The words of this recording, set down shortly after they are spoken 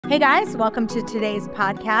Hey guys, welcome to today's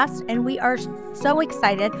podcast, and we are so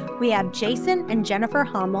excited. We have Jason and Jennifer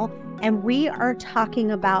Hommel, and we are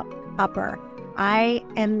talking about copper. I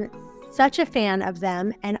am such a fan of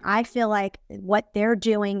them, and I feel like what they're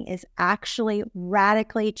doing is actually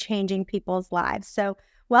radically changing people's lives. So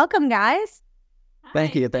welcome, guys.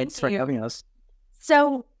 Thank you. Thanks for having us.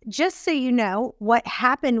 So just so you know, what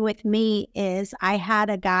happened with me is I had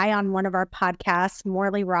a guy on one of our podcasts,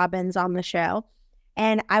 Morley Robbins, on the show.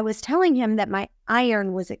 And I was telling him that my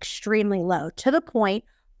iron was extremely low, to the point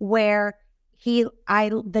where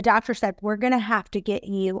the doctor said, we're going to have to get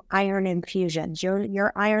you iron infusions.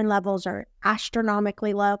 Your iron levels are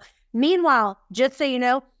astronomically low. Meanwhile, just so you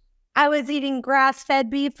know, I was eating grass-fed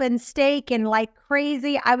beef and steak and like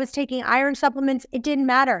crazy. I was taking iron supplements. It didn't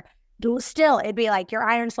matter. Still, it'd be like, your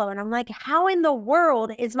iron's low. And I'm like, how in the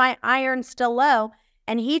world is my iron still low?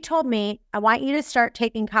 And he told me, I want you to start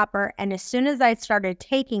taking copper. And as soon as I started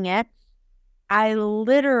taking it, my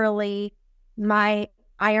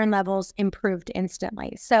iron levels improved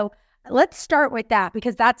instantly. So let's start with that,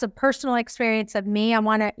 because that's a personal experience of me. I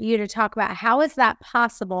want you to talk about, how is that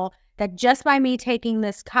possible that just by me taking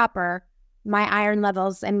this copper, my iron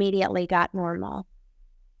levels immediately got normal?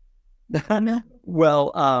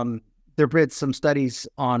 Well, there have been some studies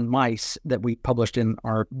on mice that we published in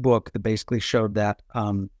our book that basically showed that,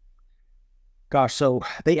 so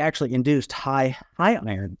they actually induced high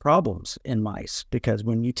iron problems in mice, because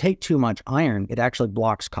when you take too much iron, it actually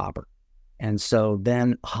blocks copper. And so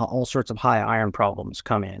then all sorts of high iron problems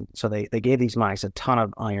come in. So they gave these mice a ton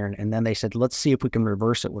of iron, and then they said, let's see if we can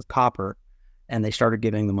reverse it with copper. And they started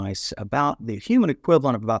giving the mice about the human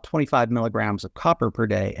equivalent of about 25 milligrams of copper per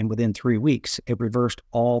day. And within 3 weeks, it reversed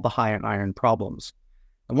all the high iron problems.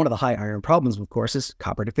 And one of the high iron problems, of course, is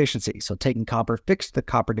copper deficiency. So taking copper fixed the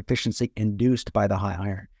copper deficiency induced by the high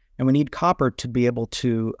iron. And we need copper to be able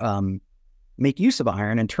to make use of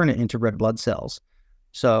iron and turn it into red blood cells.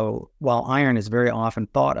 So while iron is very often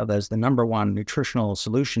thought of as the #1 nutritional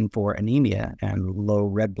solution for anemia and low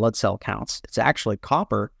red blood cell counts, it's actually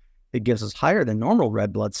copper. It gives us higher than normal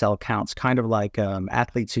red blood cell counts, kind of like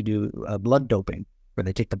athletes who do blood doping, where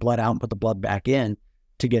they take the blood out and put the blood back in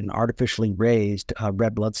to get an artificially raised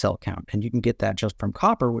red blood cell count. And you can get that just from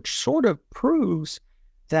copper, which sort of proves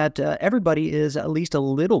that everybody is at least a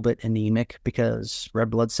little bit anemic, because red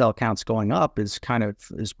blood cell counts going up is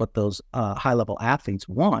what those high-level athletes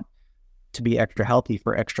want to be extra healthy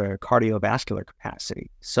for extra cardiovascular capacity.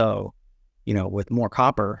 So, with more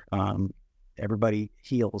copper, everybody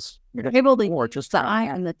heals. You're able to use just the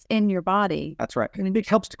iron that's in your body. That's right. And it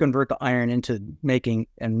helps to convert the iron into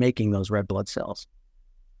making those red blood cells,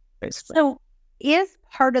 basically. So is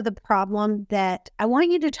part of the problem that I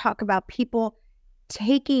want you to talk about people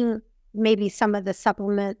taking maybe some of the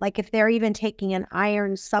supplement, like if they're even taking an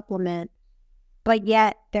iron supplement, but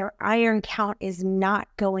yet their iron count is not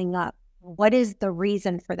going up. What is the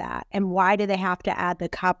reason for that? And why do they have to add the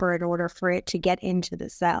copper in order for it to get into the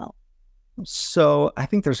cell? So I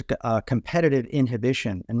think there's a competitive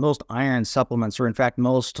inhibition, and most iron supplements, or in fact,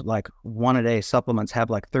 most like one-a-day supplements, have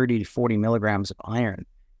like 30 to 40 milligrams of iron.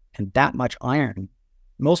 And that much iron,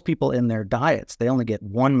 most people in their diets, they only get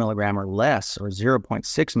 1 milligram or less, or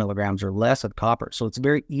 0.6 milligrams or less of copper. So it's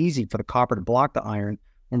very easy for the copper to block the iron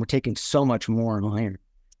when we're taking so much more iron.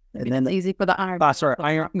 And then it's easy for the iron.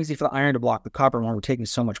 Easy for the iron to block the copper when we're taking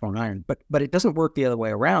so much more iron. But it doesn't work the other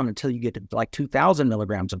way around until you get to like 2,000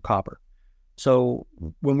 milligrams of copper. So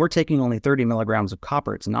when we're taking only 30 milligrams of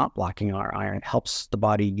copper, it's not blocking our iron. It helps the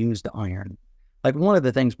body use the iron. Like one of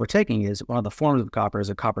the things we're taking is, one of the forms of copper is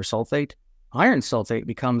a copper sulfate. Iron sulfate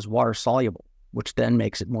becomes water soluble, which then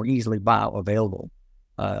makes it more easily bioavailable.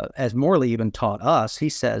 As Morley even taught us, he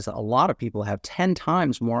says a lot of people have 10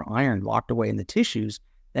 times more iron locked away in the tissues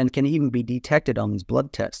than can even be detected on these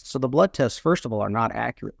blood tests. So the blood tests, first of all, are not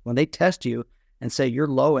accurate. When they test you and say you're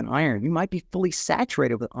low in iron, you might be fully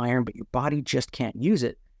saturated with iron, but your body just can't use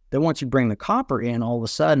it. Then once you bring the copper in, all of a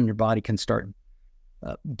sudden your body can start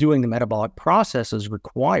doing the metabolic processes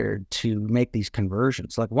required to make these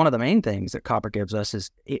conversions. Like one of the main things that copper gives us is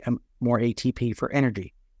more ATP for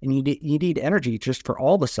energy. And you need energy just for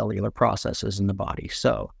all the cellular processes in the body.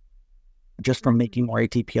 So just from making more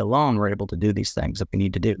ATP alone, we're able to do these things that we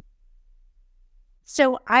need to do.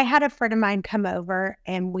 So I had a friend of mine come over,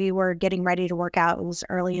 and we were getting ready to work out. It was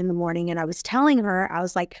early in the morning, and I was telling her, I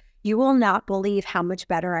was like, you will not believe how much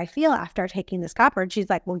better I feel after taking this copper. And she's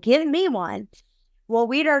like, well, give me one. Well,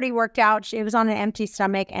 we'd already worked out. It was on an empty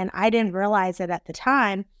stomach, and I didn't realize it at the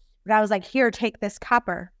time, but I was like, here, take this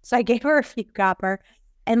copper. So I gave her a few copper,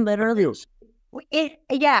 and literally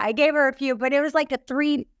I gave her a few, but it was like a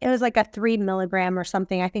 3 milligram or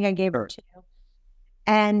something. I think I gave her 2.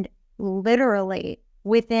 And literally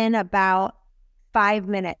within about 5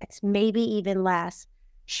 minutes, maybe even less,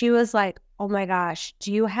 she was like, oh my gosh,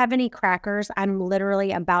 do you have any crackers? I'm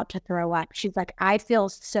literally about to throw up. She's like, I feel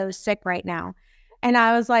so sick right now. And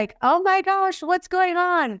I was like, oh my gosh, what's going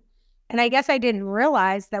on? And I guess I didn't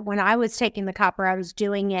realize that when I was taking the copper, I was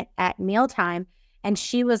doing it at mealtime. And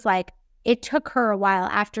she was like, it took her a while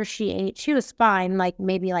after she ate. She was fine, like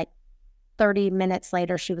maybe like 30 minutes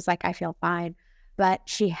later, she was like, I feel fine. But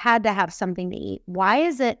she had to have something to eat. Why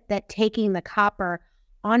is it that taking the copper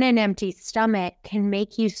on an empty stomach can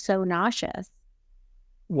make you so nauseous?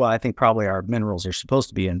 Well, I think probably our minerals are supposed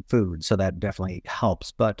to be in food, so that definitely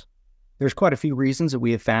helps. But there's quite a few reasons that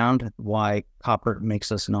we have found why copper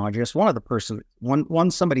makes us nauseous.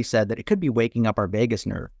 Somebody said that it could be waking up our vagus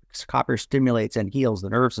nerve, because copper stimulates and heals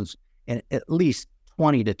the nerves in at least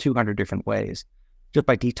 20 to 200 different ways, just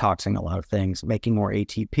by detoxing a lot of things, making more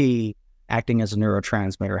ATP, acting as a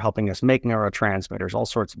neurotransmitter, helping us make neurotransmitters, all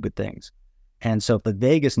sorts of good things. And so if the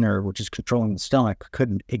vagus nerve, which is controlling the stomach,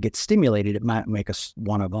 it gets stimulated, it might make us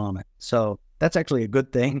want to vomit. So that's actually a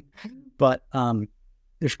good thing. But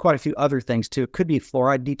there's quite a few other things too. It could be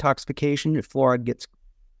fluoride detoxification. If fluoride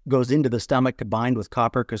goes into the stomach to bind with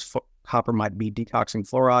copper, because copper might be detoxing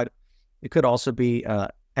fluoride. It could also be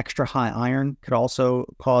extra high iron could also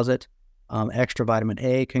cause it. Extra vitamin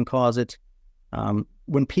A can cause it.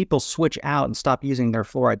 When people switch out and stop using their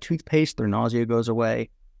fluoride toothpaste, their nausea goes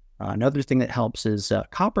away. Another thing that helps is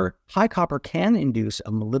high copper can induce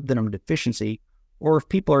a molybdenum deficiency, or if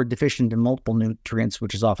people are deficient in multiple nutrients,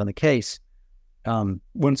 which is often the case,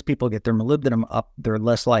 once people get their molybdenum up, they're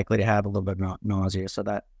less likely to have a little bit of nausea. So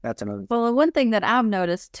that's another thing. Well, one thing that I've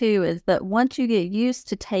noticed too is that once you get used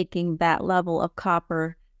to taking that level of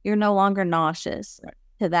copper, you're no longer nauseous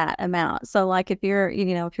to that amount. So like if you're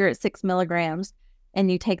at 6 milligrams, and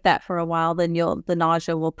you take that for a while, then the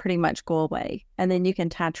nausea will pretty much go away. And then you can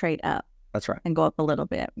titrate up. That's right. And go up a little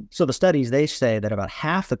bit. So the studies, they say that about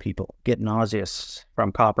half the people get nauseous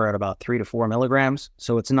from copper at about 3 to 4 milligrams.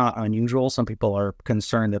 So it's not unusual. Some people are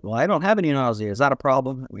concerned that, well, I don't have any nausea. Is that a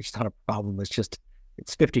problem? It's not a problem.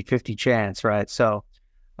 It's 50-50 chance, right? So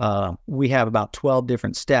we have about 12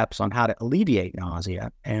 different steps on how to alleviate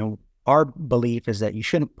nausea. And our belief is that you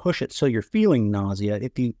shouldn't push it so you're feeling nausea.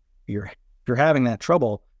 If you're having that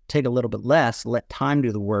trouble, take a little bit less, let time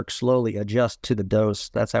do the work, slowly adjust to the dose.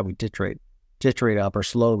 That's how we titrate up or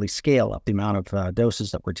slowly scale up the amount of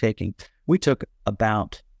doses that we're taking. We took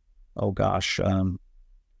about,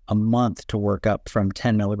 a month to work up from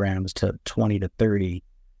 10 milligrams to 20 to 30.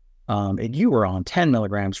 And you were on 10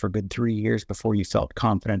 milligrams for a good 3 years before you felt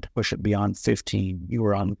confident to push it beyond 15. You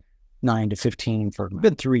were on 9 to 15 for a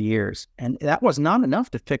good 3 years. And that was not enough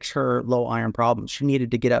to fix her low iron problems. She needed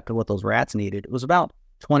to get up to what those rats needed. It was about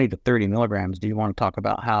 20 to 30 milligrams. Do you want to talk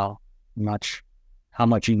about how much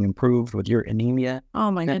you improved with your anemia? Oh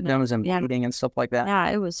my goodness. And bleeding and stuff like that? Yeah,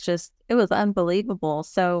 it was unbelievable.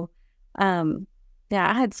 So, I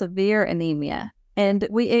had severe anemia. And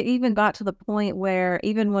it even got to the point where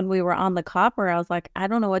even when we were on the copper, I was like, I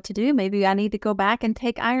don't know what to do. Maybe I need to go back and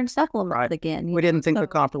take iron supplements again. We didn't think the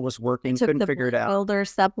copper was working. Couldn't figure it out. Older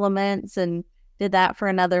supplements and did that for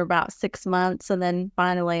another about 6 months. And then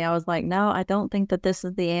finally I was like, no, I don't think that this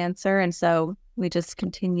is the answer. And so we just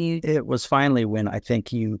continued. It was finally when I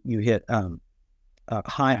think you hit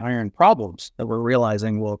high iron problems that we're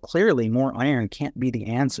realizing, well, clearly more iron can't be the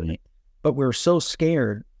answer. But we're so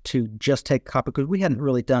scared to just take copper because we hadn't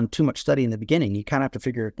really done too much study in the beginning. You kind of have to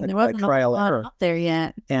figure trial error out there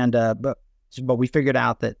yet. And but we figured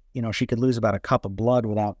out that she could lose about a cup of blood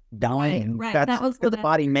without dying. Right. That was the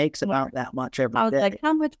body makes about that much every day. I was like,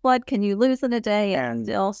 how much blood can you lose in a day and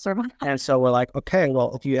still survive? And so we're like, okay,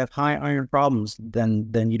 well, if you have high iron problems, then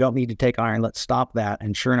you don't need to take iron. Let's stop that.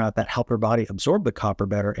 And sure enough, that helped her body absorb the copper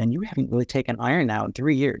better. And you haven't really taken iron now in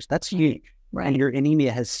 3 years. That's huge. Right. And your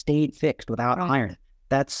anemia has stayed fixed without iron.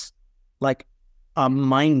 That's like a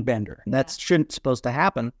mind bender. Yeah. That shouldn't supposed to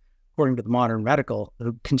happen, according to the modern medical,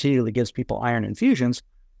 who continually gives people iron infusions,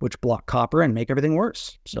 which block copper and make everything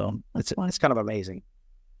worse. So it's kind of amazing.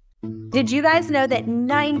 Did you guys know that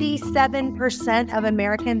 97% of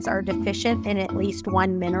Americans are deficient in at least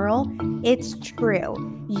one mineral? It's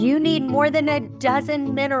true. You need more than a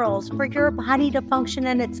dozen minerals for your body to function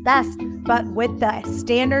at its best. But with the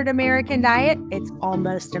standard American diet, it's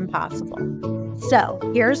almost impossible. So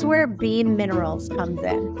here's where Beam Minerals comes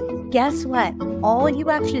in. Guess what? All you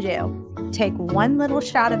have to do, take one little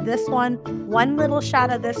shot of this one little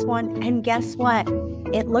shot of this one, and guess what?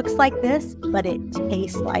 It looks like this, but it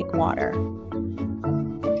tastes like water.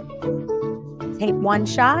 take one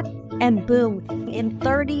shot, and boom, in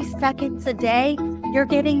 30 seconds a day, you're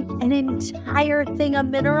getting an entire thing of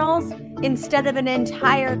minerals instead of an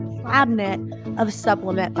entire cabinet of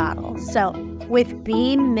supplement bottles. So with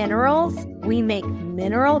Beam Minerals, we make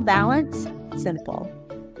mineral balance simple.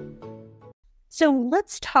 So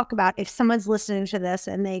let's talk about if someone's listening to this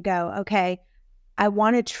and they go, okay, I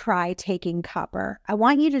want to try taking copper. I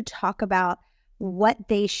want you to talk about what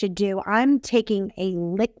they should do. I'm taking a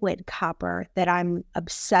liquid copper that I'm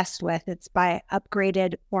obsessed with. It's by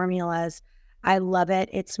Upgraded Formulas. I love it.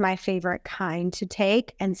 It's my favorite kind to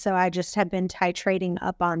take. And so I just have been titrating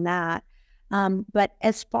up on that. But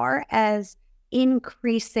as far as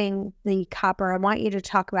increasing the copper, I want you to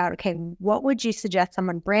talk about, okay, what would you suggest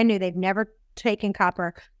someone brand new, they've never taken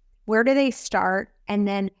copper, where do they start? And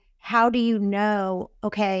then how do you know,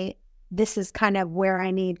 okay, this is kind of where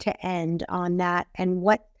I need to end on that? And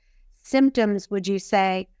what symptoms would you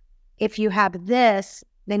say, if you have this,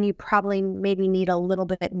 then you probably maybe need a little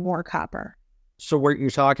bit more copper? So what you're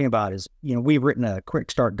talking about is, we've written a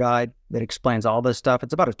quick start guide that explains all this stuff.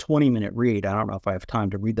 It's about a 20-minute read. I don't know if I have time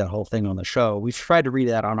to read that whole thing on the show. We've tried to read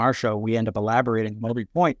that on our show. We end up elaborating on every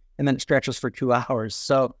point, and then it stretches for 2 hours.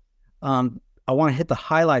 So I want to hit the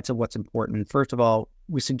highlights of what's important. First of all,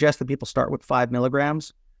 we suggest that people start with 5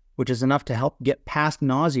 milligrams, which is enough to help get past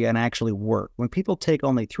nausea and actually work. When people take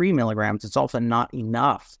only 3 milligrams, it's often not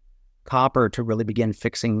enough copper to really begin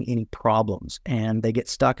fixing any problems. And they get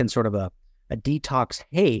stuck in sort of a detox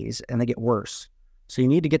haze, and they get worse. So you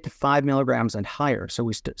need to get to 5 milligrams and higher. So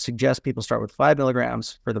we suggest people start with 5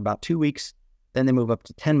 milligrams for about 2 weeks, then they move up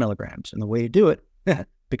to 10 milligrams. And the way you do it,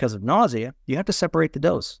 because of nausea, you have to separate the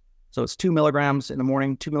dose. So it's 2 milligrams in the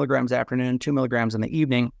morning, 2 milligrams afternoon, 2 milligrams in the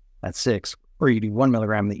evening. That's 6. Or you do 1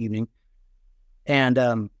 milligram in the evening.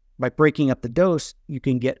 And by breaking up the dose, you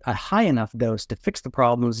can get a high enough dose to fix the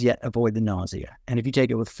problems, yet avoid the nausea. And if you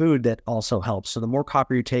take it with food, that also helps. So the more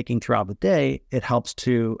copper you're taking throughout the day, it helps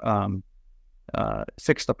to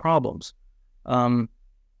fix the problems. So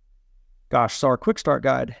our quick start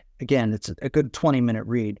guide, again, it's a good 20-minute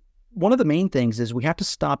read. One of the main things is we have to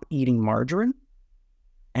stop eating margarine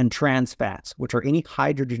and trans fats, which are any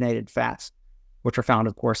hydrogenated fats, which are found,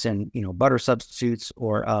 of course, in butter substitutes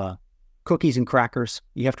or cookies and crackers.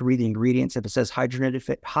 You have to read the ingredients. If it says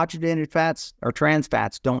hydrogenated fats or trans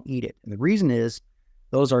fats, don't eat it. And the reason is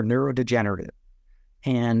those are neurodegenerative.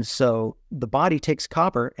 And so the body takes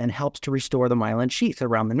copper and helps to restore the myelin sheath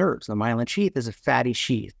around the nerves. The myelin sheath is a fatty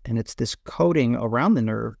sheath, and it's this coating around the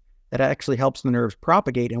nerve that actually helps the nerves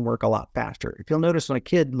propagate and work a lot faster. If you'll notice, when a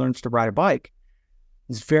kid learns to ride a bike,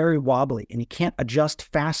 it's very wobbly and he can't adjust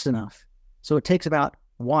fast enough. So it takes about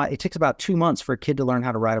 2 months for a kid to learn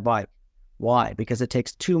how to ride a bike. Why? Because it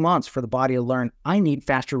takes 2 months for the body to learn, I need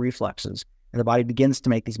faster reflexes. And the body begins to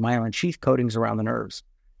make these myelin sheath coatings around the nerves.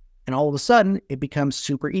 And all of a sudden, it becomes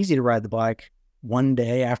super easy to ride the bike one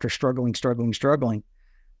day after struggling,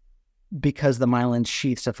 because the myelin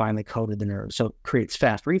sheaths have finally coated the nerves. So it creates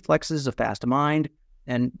fast reflexes, a fast mind,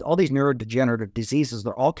 and all these neurodegenerative diseases,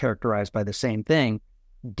 they're all characterized by the same thing,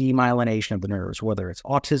 demyelination of the nerves. Whether it's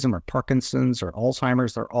autism or Parkinson's or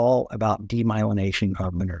Alzheimer's, they're all about demyelination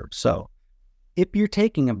of the nerves. So if you're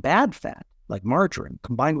taking a bad fat, like margarine,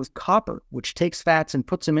 combined with copper, which takes fats and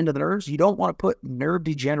puts them into the nerves, you don't want to put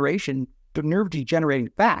nerve-degenerating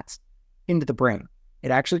fats into the brain.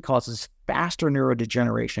 It actually causes faster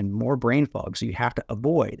neurodegeneration, more brain fog, so you have to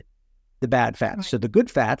avoid the bad fats. Right. So the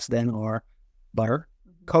good fats then are butter,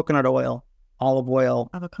 coconut oil, olive oil,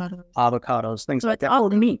 avocados, things like that.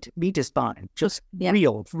 Or meat. Meat is fine. Just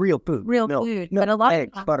real food. Real food. But a lot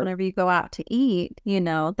of times whenever you go out to eat,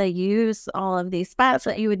 they use all of these fats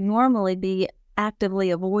that you would normally be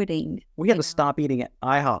actively avoiding. We had to stop eating at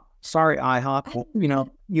IHOP. Sorry, IHOP.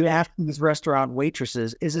 You ask these restaurant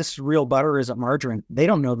waitresses, is this real butter or is it margarine? They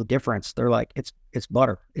don't know the difference. They're like, it's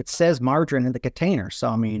butter. It says margarine in the container. So,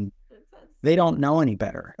 I mean, they don't know any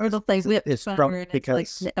better. Or they'll say whipped butter, because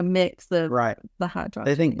it's like a mix of the hot dog.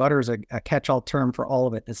 They think butter is a catch-all term for all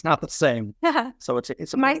of it. It's not the same. So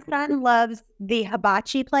it's my son loves the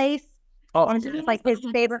hibachi place. Oh, it's like his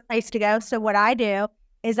favorite place to go. So what I do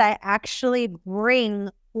is I actually bring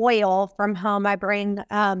oil from home. I bring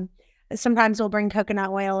sometimes we'll bring coconut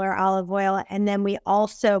oil or olive oil, and then we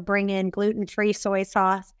also bring in gluten-free soy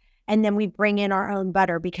sauce, and then we bring in our own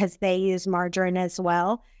butter because they use margarine as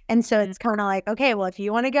well. And so it's kind of like, okay, well, if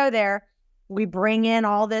you want to go there, we bring in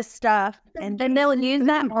all this stuff, and then they'll use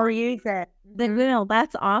that or use it. They will.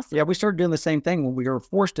 That's awesome. Yeah, we started doing the same thing when we were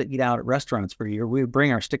forced to eat out at restaurants for a year. We would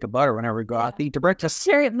bring our stick of butter whenever we go out to eat to breakfast.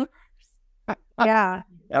 Yeah.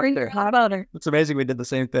 Bring your hot butter. It's amazing we did the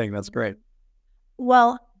same thing. That's great.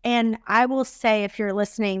 Well, And I will say, if you're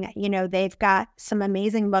listening, they've got some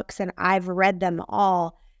amazing books and I've read them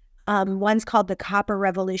all. One's called the Copper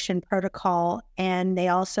Revolution Protocol, and they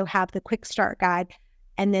also have the Quick Start Guide.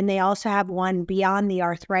 And then they also have one, Beyond the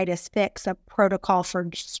Arthritis Fix, a protocol for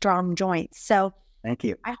strong joints. So thank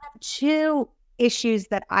you. I have two issues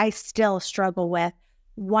that I still struggle with.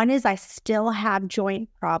 One is I still have joint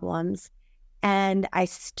problems and I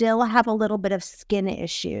still have a little bit of skin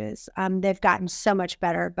issues. They've gotten so much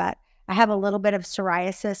better, but I have a little bit of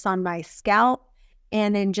psoriasis on my scalp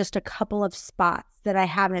and in just a couple of spots that I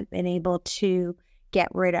haven't been able to get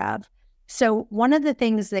rid of. So one of the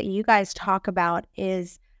things that you guys talk about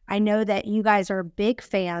is, I know that you guys are big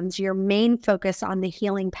fans, your main focus on the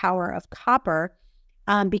healing power of copper,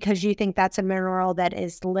 because you think that's a mineral that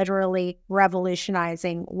is literally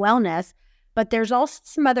revolutionizing wellness. But there's also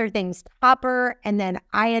some other things, copper and then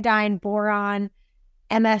iodine, boron,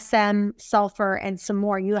 MSM, sulfur, and some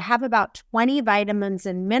more. You have about 20 vitamins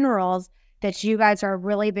and minerals that you guys are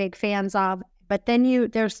really big fans of. But then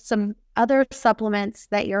there's some other supplements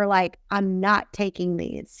that you're like, I'm not taking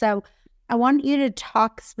these. So I want you to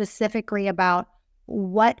talk specifically about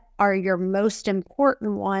what are your most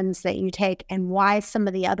important ones that you take and why some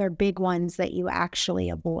of the other big ones that you actually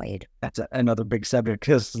avoid. That's another big subject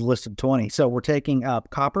because it's a list of 20. So we're taking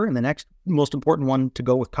copper, and the next most important one to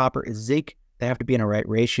go with copper is zinc. They have to be in a right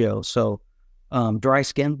ratio. So dry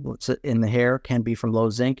skin in the hair can be from low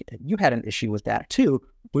zinc. You had an issue with that too.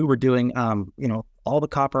 We were doing, all the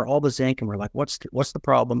copper, all the zinc, and we're like, what's the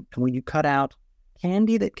problem? And when you cut out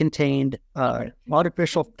candy that contained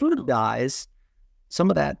artificial food dyes, some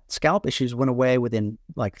of that scalp issues went away within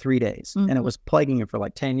like 3 days, and it was plaguing you for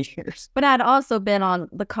like 10 years. But I'd also been on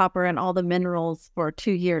the copper and all the minerals for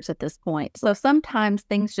 2 years at this point. So sometimes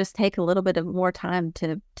things just take a little bit of more time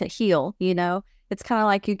to heal, It's kind of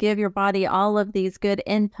like you give your body all of these good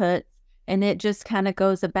inputs and it just kind of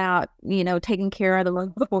goes about, taking care of the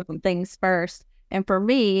most important things first. And for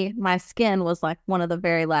me, my skin was like one of the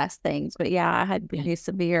very last things. But yeah, I had pretty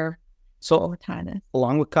severe dermatitis.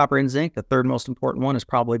 Along with copper and zinc, the third most important one is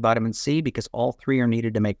probably vitamin C, because all three are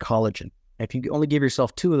needed to make collagen. If you only give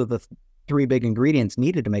yourself two of the three big ingredients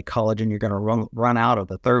needed to make collagen, you're going to run out of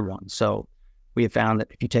the third one. So we have found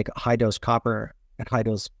that if you take a high dose copper and high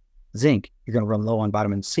dose zinc, you're going to run low on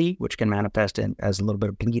vitamin C, which can manifest as a little bit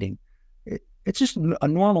of bleeding. It's just a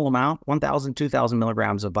normal amount. 1,000, 2,000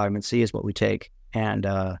 milligrams of vitamin C is what we take, and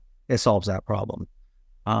it solves that problem.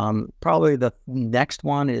 Probably the next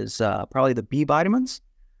one is probably the B vitamins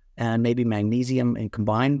and maybe magnesium and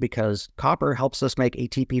combined, because copper helps us make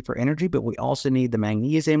ATP for energy, but we also need the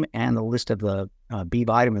magnesium and the list of the B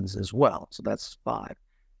vitamins as well. So that's 5.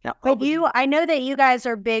 Now, but I know that you guys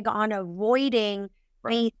are big on avoiding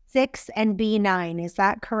B6 and B9. Is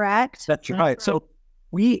that correct? That's right. So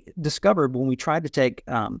we discovered when we tried to take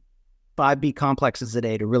 5 B complexes a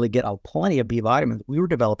day to really get plenty of B vitamins, we were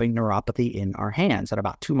developing neuropathy in our hands. And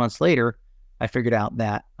about 2 months later, I figured out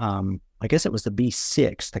that I guess it was the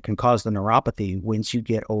B6 that can cause the neuropathy once you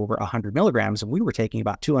get over 100 milligrams. And we were taking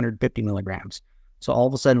about 250 milligrams. So all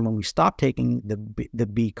of a sudden, when we stopped taking the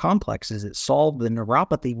B complexes, it solved the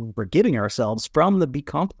neuropathy we were giving ourselves from the B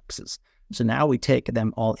complexes. So now we take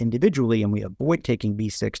them all individually and we avoid taking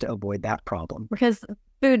B6 to avoid that problem. Because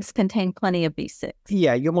foods contain plenty of B6.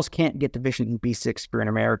 Yeah, you almost can't get deficient in B6 if you're an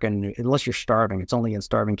American, unless you're starving. It's only in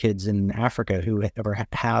starving kids in Africa who ever have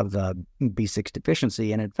B6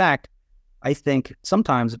 deficiency. And in fact, I think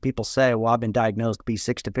sometimes if people say, well, I've been diagnosed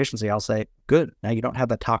B6 deficiency, I'll say, good, now you don't have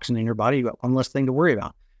that toxin in your body. You got one less thing to worry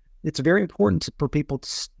about. It's very important for people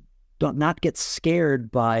to not get scared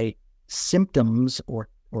by symptoms or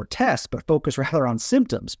tests, but focus rather on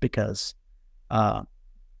symptoms, because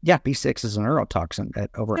B6 is a neurotoxin at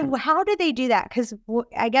over. So how do they do that? Because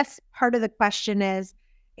I guess part of the question is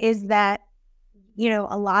that,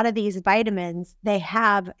 a lot of these vitamins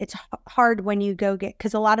it's hard when you go get,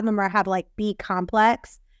 because a lot of them have like B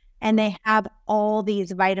complex and they have all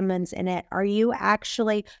these vitamins in it. Are you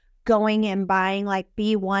actually going and buying like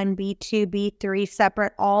B1, B2, B3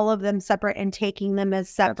 separate, all of them separate, and taking them as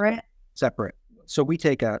separate? Separate. So we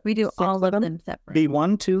take we do all of them separate.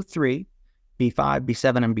 B1, 2, 3, B5,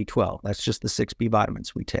 B7, and B12. That's just the 6 B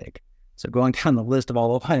vitamins we take. So going down the list of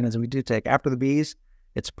all the vitamins we do take, after the Bs,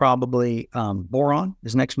 it's probably boron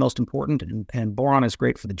is next most important. And boron is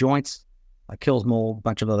great for the joints, kills mold, a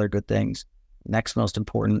bunch of other good things. Next most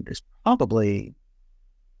important is probably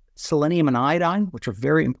selenium and iodine, which are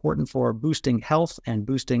very important for boosting health and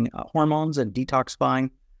boosting hormones and detoxifying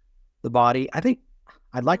the body. I think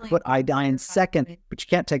I'd like to put iodine second, but you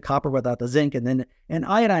can't take copper without the zinc. And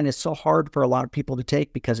iodine is so hard for a lot of people to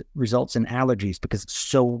take because it results in allergies because it's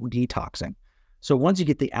so detoxing. So once you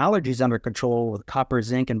get the allergies under control with copper,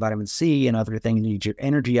 zinc, and vitamin C and other things, you need your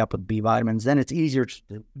energy up with B vitamins, then it's easier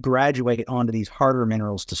to graduate onto these harder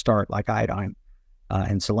minerals to start, like iodine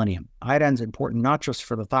and selenium. Iodine is important not just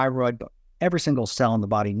for the thyroid, but every single cell in the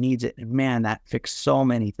body needs it. And man, that fixed so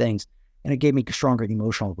many things. And it gave me stronger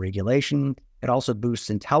emotional regulation. It also boosts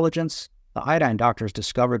intelligence. The iodine doctors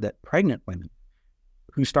discovered that pregnant women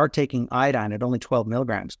who start taking iodine at only 12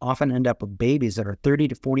 milligrams often end up with babies that are 30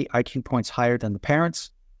 to 40 IQ points higher than the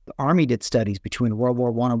parents. The Army did studies between World War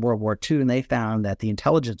I and World War II, and they found that the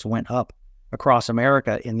intelligence went up across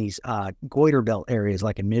America in these goiter belt areas,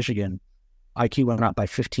 like in Michigan. IQ went up by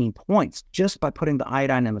 15 points just by putting the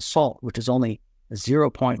iodine in the salt, which is only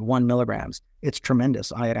 0.1 milligrams. It's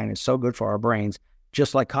tremendous. Iodine is so good for our brains.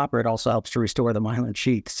 Just like copper, it also helps to restore the myelin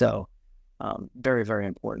sheath. So very, very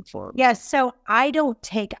important for. Yes. So I don't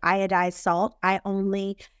take iodized salt. I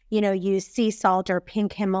only, use sea salt or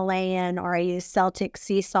pink Himalayan, or I use Celtic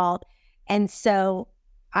sea salt. And so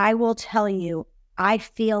I will tell you, I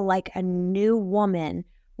feel like a new woman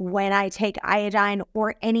when I take iodine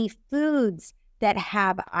or any foods that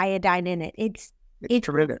have iodine in it. It's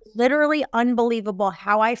tremendous. Literally unbelievable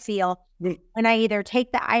how I feel when I either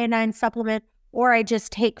take the iodine supplement or I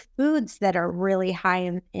just take foods that are really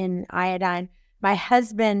high in iodine. My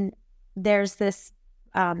husband, there's this,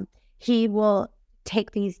 he will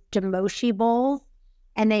take these damoshi bowls,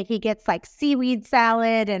 and then he gets like seaweed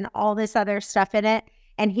salad and all this other stuff in it.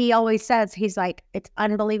 And he always says, he's like, it's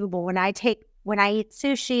unbelievable. When I eat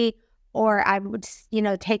sushi, or I would,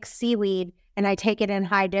 take seaweed and I take it in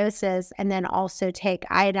high doses and then also take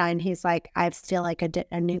iodine, he's like, I feel like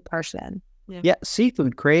a new person. Yeah,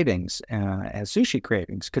 seafood cravings, as sushi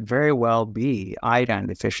cravings, could very well be iodine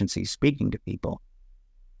deficiency speaking to people.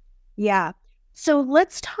 Yeah. So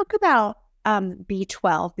let's talk about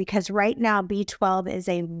B12, because right now B12 is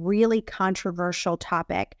a really controversial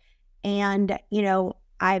topic. And,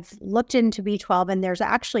 I've looked into B12, and there's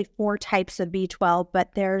actually 4 types of B12,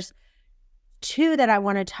 but there's 2 that I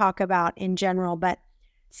want to talk about in general. But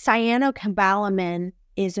cyanocobalamin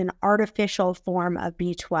is an artificial form of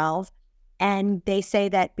B12. And they say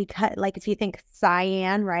that because, like, if you think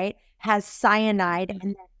cyan, right, has cyanide,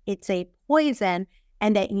 and it's a poison,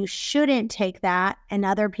 and that you shouldn't take that. And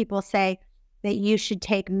other people say that you should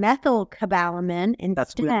take methylcobalamin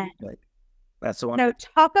instead. That's the one. No,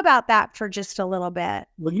 talk about that for just a little bit.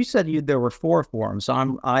 Well, you said there were 4 forms,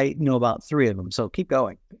 so I know about 3 of them. So keep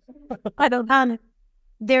going. I don't.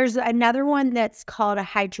 There's another one that's called a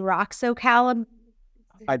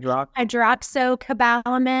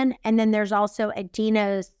hydroxocobalamin, and then there's also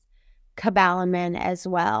adenoscobalamin as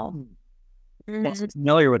well. Mm-hmm. Well, I'm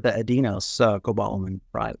familiar with the adenoscobalamin,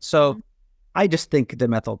 right? So I just think the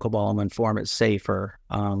methylcobalamin form is safer.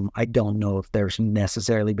 I don't know if there's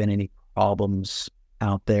necessarily been any problems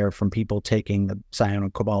out there from people taking the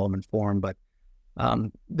cyanocobalamin form, but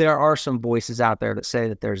there are some voices out there that say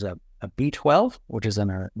that there's a B12, which is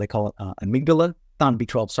they call it amygdala, not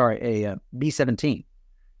B12, sorry, a B17.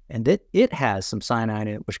 And it has some cyanide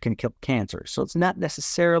in it, which can kill cancer. So it's not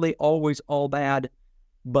necessarily always all bad,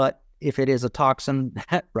 but if it is a toxin,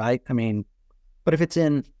 right? I mean, but if it's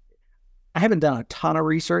in, I haven't done a ton of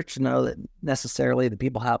research to know that necessarily the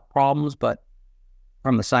people have problems, but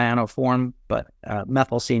from the cyano form, but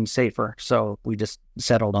methyl seems safer. So we just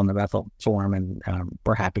settled on the methyl form, and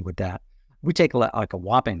we're happy with that. We take like a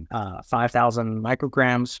whopping 5,000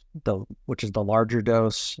 micrograms, which is the larger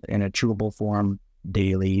dose, in a chewable form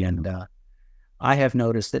daily. And I have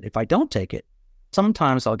noticed that if I don't take it,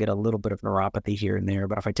 sometimes I'll get a little bit of neuropathy here and there,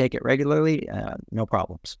 but if I take it regularly, no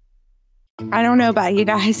problems. I don't know about you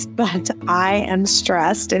guys, but I am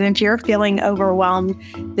stressed. And if you're feeling overwhelmed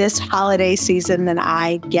this holiday season, then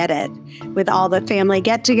I get it. With all the family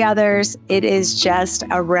get-togethers, it is just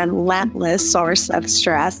a relentless source of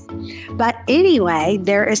stress. But anyway,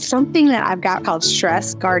 there is something that I've got called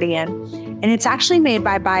Stress Guardian, and it's actually made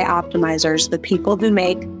by Bioptimizers, the people who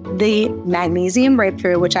make the magnesium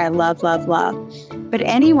breakthrough, which I love, love, love. But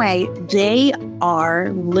anyway, they are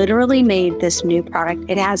literally made this new product.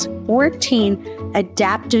 It has 14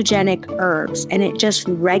 adaptogenic herbs, and it just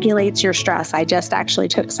regulates your stress. I just actually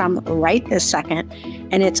took some right this second,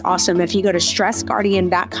 and it's awesome. If you go to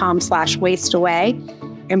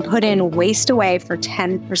stressguardian.com/wasteaway and put in waste away for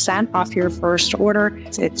 10% off your first order,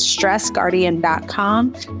 it's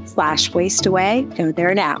stressguardian.com/wasteaway. Go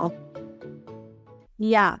there now.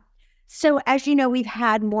 Yeah. So as you know, we've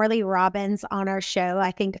had Morley Robbins on our show,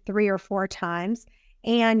 I think 3 or 4 times.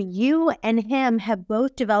 And you and him have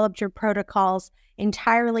both developed your protocols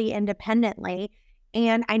entirely independently.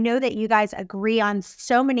 And I know that you guys agree on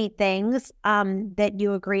so many things that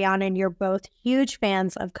you agree on, and you're both huge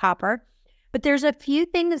fans of copper. But there's a few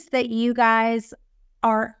things that you guys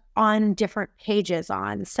are on different pages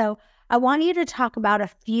on. So I want you to talk about a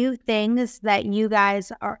few things that you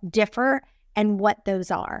guys differ and what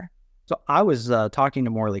those are. So I was talking to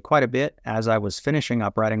Morley quite a bit as I was finishing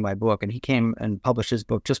up writing my book, and he came and published his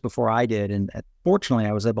book just before I did. And fortunately,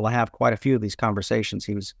 I was able to have quite a few of these conversations.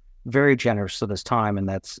 He was very generous with his time, and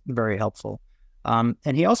that's very helpful. And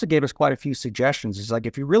he also gave us quite a few suggestions. He's like,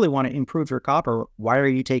 if you really want to improve your copper, why are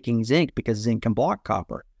you taking zinc? Because zinc can block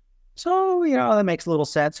copper. So, that makes a little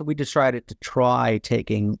sense. So we decided to try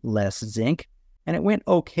taking less zinc, and it went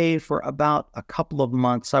okay for about a couple of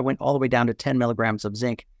months. I went all the way down to 10 milligrams of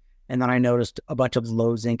zinc. And then I noticed a bunch of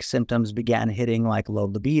low zinc symptoms began hitting, like low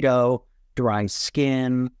libido, dry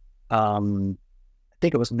skin. I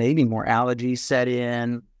think it was maybe more allergies set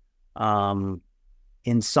in,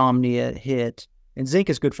 insomnia hit. And zinc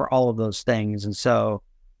is good for all of those things. And so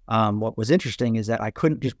what was interesting is that I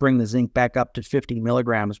couldn't just bring the zinc back up to 50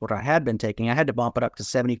 milligrams, what I had been taking. I had to bump it up to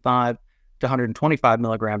 75 to 125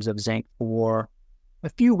 milligrams of zinc for a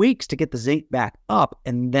few weeks to get the zinc back up.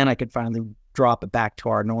 And then I could finally drop it back to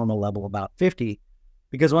our normal level, about 50,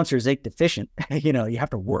 because once you're zinc deficient, you have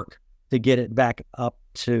to work to get it back up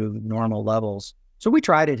to normal levels. So we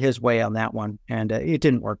tried it his way on that one, and it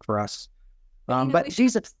didn't work for us.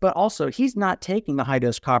 But also he's not taking the high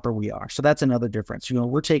dose copper we are. So that's another difference.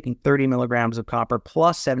 We're taking 30 milligrams of copper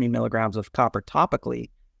plus 70 milligrams of copper topically,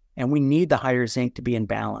 and we need the higher zinc to be in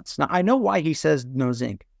balance. Now, I know why he says no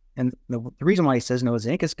zinc. And the reason why he says no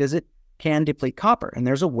zinc is because it can deplete copper, and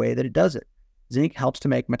there's a way that it does it. Zinc helps to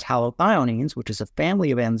make metallothioneins, which is a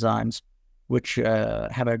family of enzymes which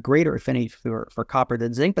have a greater affinity for copper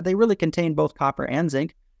than zinc, but they really contain both copper and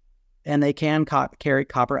zinc, and they can carry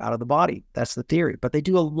copper out of the body. That's the theory. But they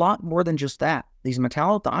do a lot more than just that. These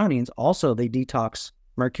metallothioneins also, they detox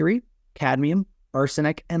mercury, cadmium,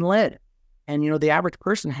 arsenic, and lead. And, the average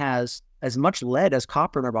person has as much lead as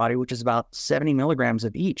copper in their body, which is about 70 milligrams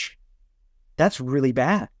of each. That's really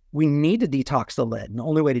bad. We need to detox the lead, and the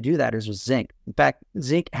only way to do that is with zinc. In fact,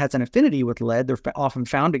 zinc has an affinity with lead. They're often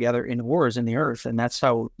found together in ores in the earth, and that's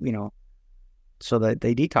how, so that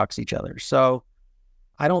they detox each other. So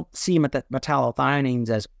I don't see metallothioneins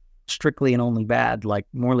as strictly and only bad like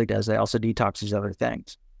Morley does. They also detox these other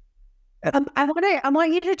things. I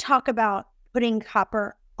want you to talk about putting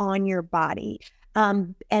copper on your body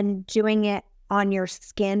and doing it on your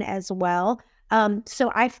skin as well.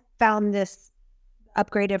 So I found this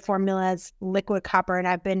upgraded formula as liquid copper, and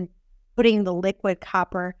I've been putting the liquid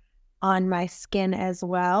copper on my skin as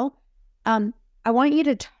well. I want you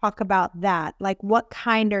to talk about that. Like, what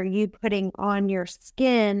kind are you putting on your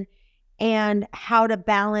skin, and how to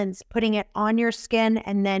balance putting it on your skin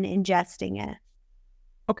and then ingesting it?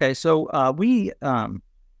 Okay, so we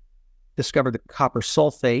discovered the copper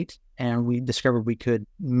sulfate, and we discovered we could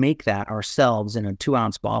make that ourselves in a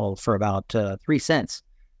 2-ounce bottle for about 3 cents.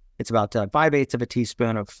 It's about 5/8 of a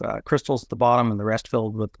teaspoon of crystals at the bottom, and the rest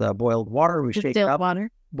filled with boiled water. We shake it up.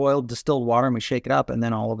 Boiled distilled water, and we shake it up, and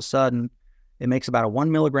then all of a sudden, it makes about a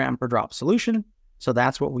 1 milligram per drop solution. So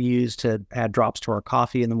that's what we use to add drops to our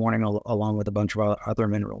coffee in the morning, along with a bunch of other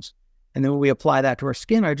minerals. And then when we apply that to our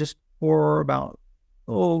skin, I just pour about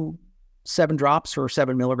 7 drops or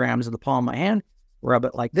 7 milligrams in the palm of my hand, rub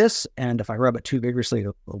it like this, and if I rub it too vigorously,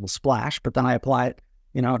 it will splash. But then I apply it,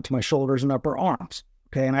 to my shoulders and upper arms.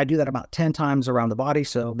 Okay, and I do that about 10 times around the body.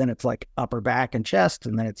 So then it's like upper back and chest,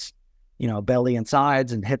 and then it's, belly and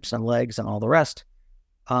sides and hips and legs and all the rest.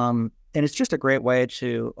 And it's just a great way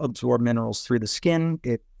to absorb minerals through the skin.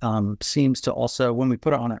 It seems to also, when we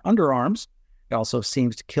put it on our underarms, it also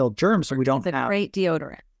seems to kill germs. So we don't have... It's a great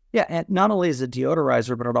deodorant. Yeah, and not only is it a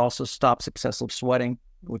deodorizer, but it also stops excessive sweating,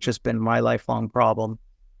 which has been my lifelong problem.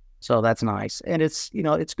 So that's nice. And it's,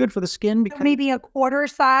 it's good for the skin. Because maybe a quarter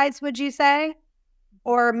size, would you say?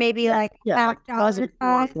 Or maybe like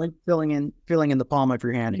filling in the palm of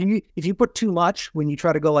your hand. And if you put too much, when you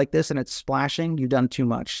try to go like this and it's splashing, you've done too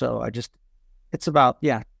much. So it's about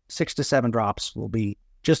 6 to 7 drops will be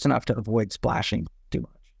just enough to avoid splashing too much.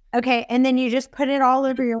 Okay, and then you just put it all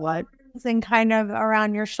over your legs and kind of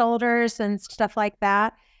around your shoulders and stuff like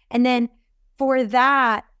that. And then for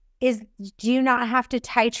that, do you not have to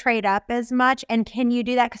titrate up as much? And can you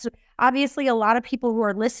do that? Because obviously a lot of people who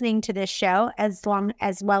are listening to this show, as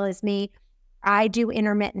well as me, I do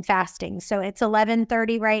intermittent fasting. So it's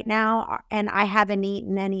 11:30 right now, and I haven't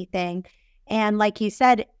eaten anything. And like you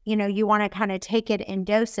said, you want to kind of take it in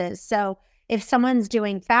doses. So if someone's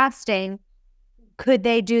doing fasting, could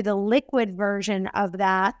they do the liquid version of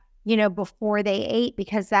that, before they ate,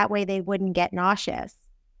 because that way they wouldn't get nauseous?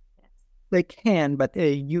 They can, but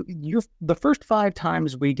you're the first 5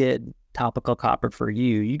 times we did topical copper for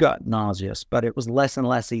you got nauseous, but it was less and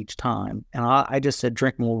less each time. And I just said,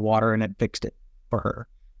 drink more water, and it fixed it for her.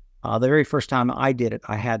 The very first time I did it,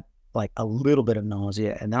 I had like a little bit of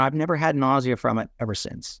nausea, and then I've never had nausea from it ever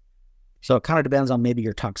since. So it kind of depends on maybe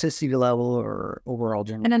your toxicity level or overall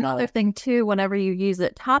general. And another thing too, whenever you use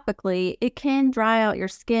it topically, it can dry out your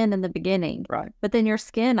skin in the beginning. Right. But then your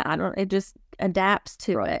skin, it just adapts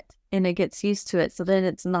to it and it gets used to it. So then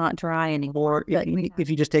it's not dry anymore. Or if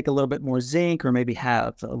you just take a little bit more zinc, or maybe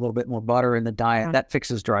have a little bit more butter in the diet, that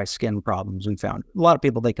fixes dry skin problems. We found a lot of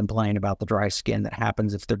people, they complain about the dry skin that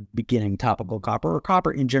happens if they're beginning topical copper or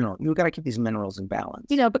copper in general. You've got to keep these minerals in balance.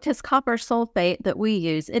 Because copper sulfate that we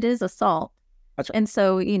use, it is a salt. That's right. And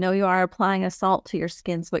so, you are applying a salt to your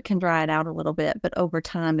skin, so it can dry it out a little bit, but over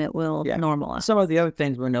time it will normalize. Some of the other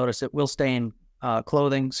things we notice, it will stain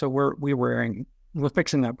clothing. So we're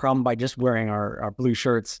fixing that problem by just wearing our blue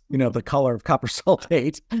shirts, the color of copper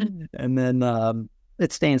sulfate. And then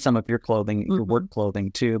it stains some of your clothing, your work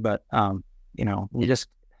clothing too. But,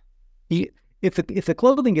 if the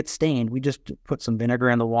clothing gets stained, we just put some vinegar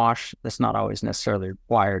in the wash. That's not always necessarily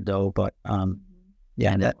required though, but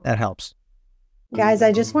that helps. Guys,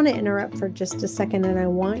 I just want to interrupt for just a second, and I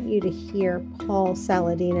want you to hear Paul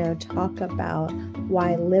Saladino talk about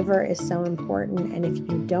why liver is so important. And if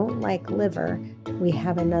you don't like liver, we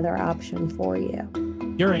have another option for you.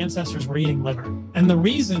 Your ancestors were eating liver. And the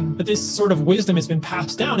reason that this sort of wisdom has been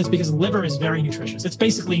passed down is because liver is very nutritious. It's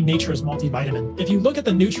basically nature's multivitamin. If you look at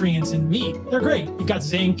the nutrients in meat, they're great. You've got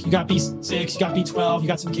zinc, you got B6, you got B12, you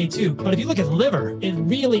got some K2. But if you look at liver, it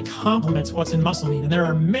really complements what's in muscle meat. And there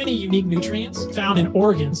are many unique nutrients found in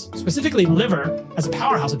organs, specifically liver as a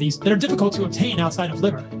powerhouse of these, that are difficult to obtain outside of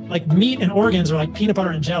liver. Like meat and organs are like peanut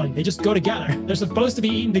butter and jelly. They just go together. They're supposed to be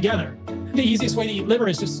eaten together. The easiest way to eat liver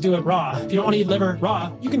is just to do it raw. If you don't want to eat liver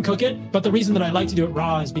raw, you can cook it. But the reason that I like to do it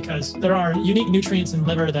raw is because there are unique nutrients in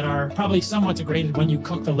liver that are probably somewhat degraded when you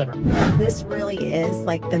cook the liver. This really is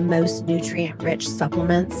like the most nutrient-rich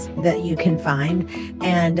supplements that you can find,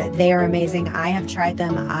 and they are amazing. I have tried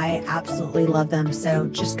them. I absolutely love them. So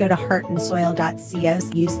just go to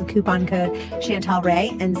heartandsoil.co, use the coupon code Chantel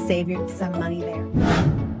Ray, and save you some money there.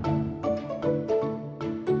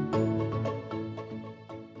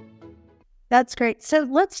 That's great. So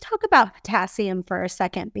let's talk about potassium for a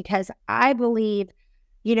second, because I believe,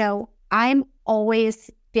 I'm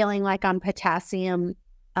always feeling like I'm potassium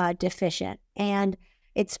deficient. And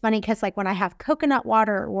it's funny because like when I have coconut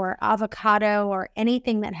water or avocado or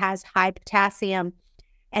anything that has high potassium,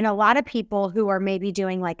 and a lot of people who are maybe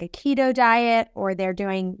doing like a keto diet, or they're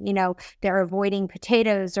doing, they're avoiding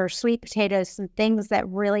potatoes or sweet potatoes, some things that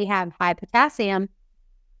really have high potassium,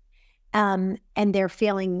 and they're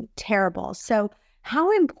feeling terrible. So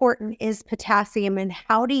how important is potassium, and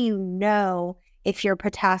how do you know if you're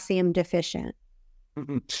potassium deficient?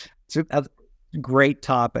 So that's a great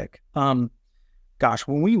topic. Gosh,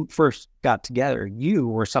 when we first got together, you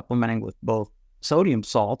were supplementing with both sodium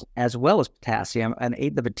salt as well as potassium, and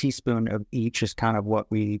 1/8 of a teaspoon of each is kind of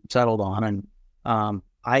what we settled on. And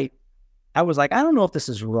I was like, I don't know if this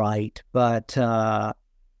is right, but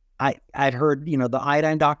I'd heard, the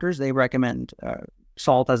iodine doctors, they recommend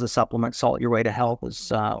salt as a supplement. Salt your way to health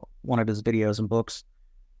is one of his videos and books.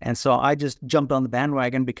 And so I just jumped on the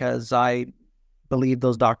bandwagon because I believe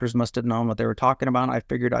those doctors must have known what they were talking about. I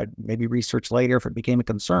figured I'd maybe research later if it became a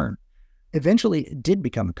concern. Eventually, it did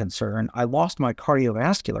become a concern. I lost my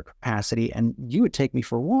cardiovascular capacity, and you would take me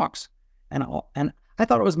for walks. And I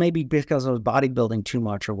thought it was maybe because I was bodybuilding too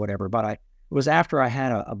much or whatever, but it was after I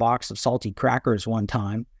had a box of salty crackers one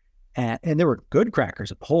time. And they were good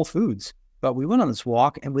crackers at Whole Foods. But we went on this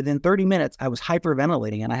walk, and within 30 minutes, I was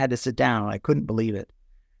hyperventilating, and I had to sit down, and I couldn't believe it.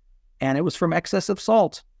 And it was from excessive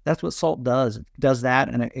salt. That's what salt does. It does that,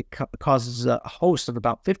 and it causes a host of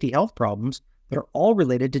about 50 health problems that are all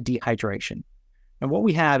related to dehydration. And what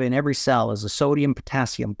we have in every cell is a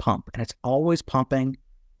sodium-potassium pump, and it's always pumping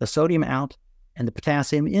the sodium out and the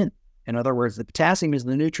potassium in. In other words, the potassium is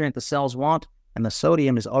the nutrient the cells want, and the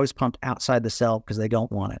sodium is always pumped outside the cell because they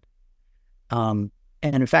don't want it.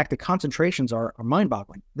 And in fact, the concentrations are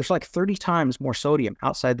mind-boggling. There's like 30 times more sodium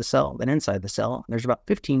outside the cell than inside the cell. And there's about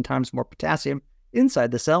 15 times more potassium inside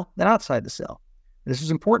the cell than outside the cell. This is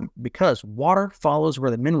important because water follows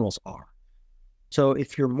where the minerals are. So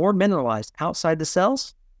if you're more mineralized outside the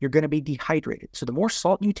cells, you're going to be dehydrated. So the more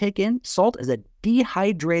salt you take in, salt is a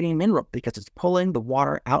dehydrating mineral because it's pulling the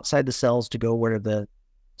water outside the cells to go where the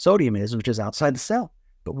sodium is, which is outside the cell.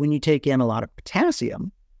 But when you take in a lot of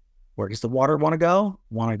potassium, where does the water want to go?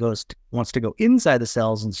 Wants to go inside the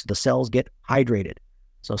cells, and so the cells get hydrated.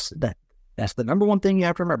 So that's the number one thing you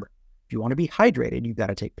have to remember. If you want to be hydrated, you've got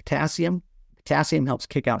to take potassium. Potassium helps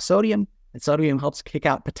kick out sodium, and sodium helps kick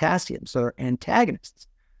out potassium. So they're antagonists.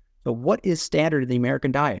 So what is standard in the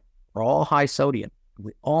American diet? We're all high sodium.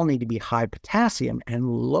 We all need to be high potassium and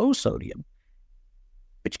low sodium.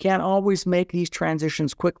 But you can't always make these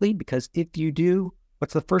transitions quickly, because if you do,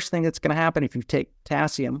 what's the first thing that's going to happen if you take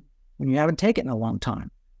potassium when you haven't taken it in a long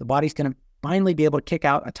time? The body's going to finally be able to kick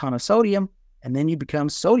out a ton of sodium, and then you become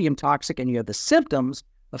sodium toxic, and you have the symptoms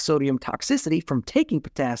of sodium toxicity from taking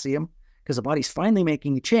potassium, because the body's finally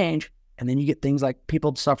making a change. And then you get things like,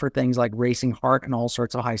 people suffer things like racing heart and all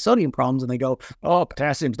sorts of high sodium problems, and they go, oh,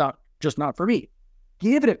 potassium's not for me.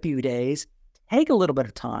 Give it a few days, take a little bit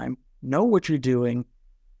of time, know what you're doing,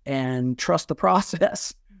 and trust the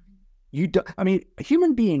process.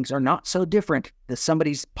 Human beings are not so different that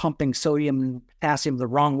somebody's pumping sodium and potassium the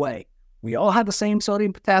wrong way. We all have the same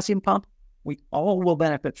sodium potassium pump. We all will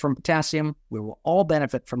benefit from potassium. We will all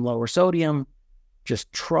benefit from lower sodium.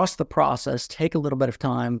 Just trust the process, take a little bit of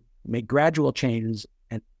time, make gradual changes,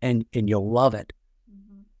 and you'll love it.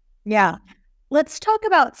 Yeah. Let's talk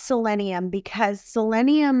about selenium, because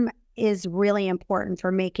selenium is really important for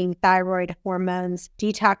making thyroid hormones,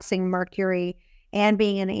 detoxing mercury, and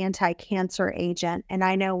being an anti-cancer agent. And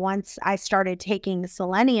I know once I started taking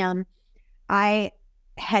selenium, I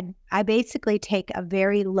basically take a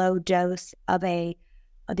very low dose of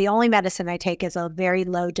the only medicine I take is a very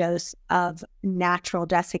low dose of natural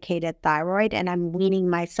desiccated thyroid, and I'm weaning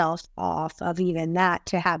myself off of even that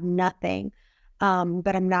to have nothing.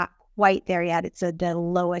 But I'm not quite there yet. It's the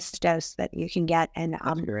lowest dose that you can get, and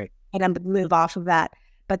That's great. And I'm move off of that.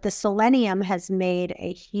 But the selenium has made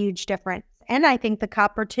a huge difference, and I think the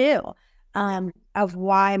copper too, of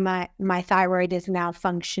why my thyroid is now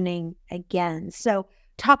functioning again. So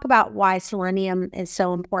talk about why selenium is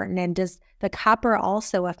so important, and does the copper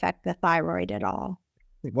also affect the thyroid at all?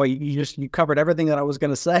 Well, you covered everything that I was going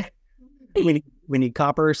to say. We need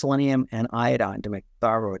copper, selenium, and iodine to make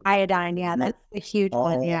thyroid. Iodine, yeah, that's a huge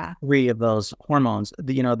one. Yeah, 3 of those hormones.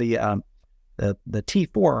 The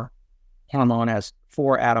T4 hormone has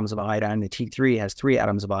 4 atoms of iodine. The T3 has 3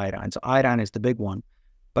 atoms of iodine. So iodine is the big one,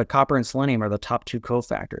 but copper and selenium are the top 2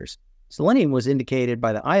 cofactors. Selenium was indicated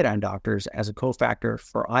by the iodine doctors as a cofactor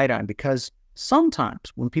for iodine because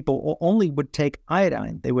sometimes when people only would take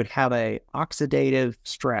iodine, they would have a oxidative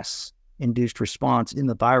stress-induced response in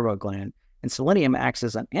the thyroid gland. And selenium acts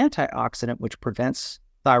as an antioxidant, which prevents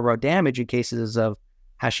thyroid damage in cases of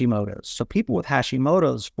Hashimoto's. So people with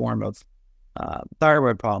Hashimoto's form of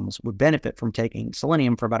thyroid problems would benefit from taking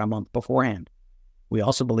selenium for about a month beforehand. We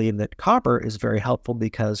also believe that copper is very helpful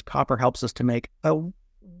because copper helps us to make a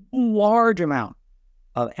large amount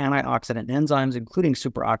of antioxidant enzymes, including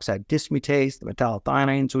superoxide dismutase, the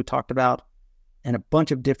metallothioneins we talked about, and a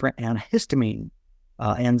bunch of different antihistamine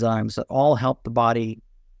enzymes that all help the body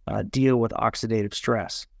deal with oxidative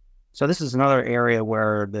stress. So this is another area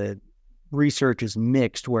where the research is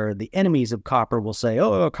mixed, where the enemies of copper will say,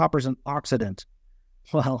 oh, copper's an oxidant.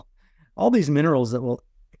 Well, all these minerals that will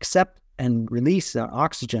accept and release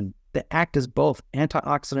oxygen, that act as both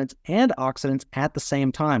antioxidants and oxidants at the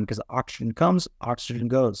same time, because oxygen comes, oxygen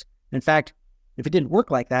goes. In fact, if it didn't work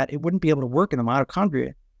like that, it wouldn't be able to work in the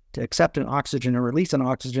mitochondria to accept an oxygen and release an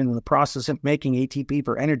oxygen in the process of making ATP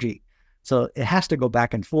for energy. So it has to go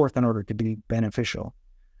back and forth in order to be beneficial.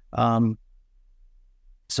 I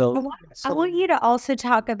want you to also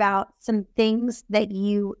talk about some things that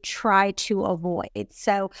you try to avoid.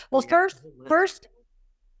 So, first,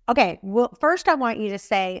 I want you to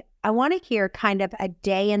say, I want to hear kind of a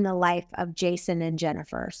day in the life of Jason and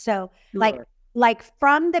Jennifer. So Sure. like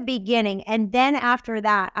from the beginning, and then after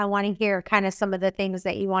that, I want to hear kind of some of the things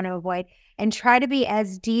that you want to avoid and try to be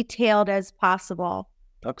as detailed as possible.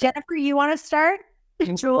 Okay. Jennifer, you want to start?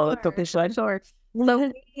 Sure.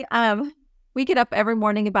 So we get up every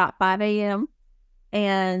morning about 5 a.m.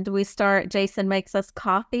 and Jason makes us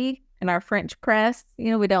coffee in our French press.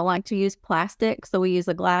 You know, we don't like to use plastic, so we use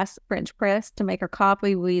a glass French press to make our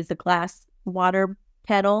coffee. We use a glass water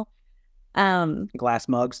kettle. Glass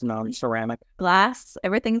mugs, non-ceramic. Glass,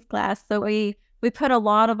 everything's glass. So we put a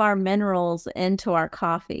lot of our minerals into our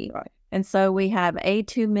coffee. Right. And so we have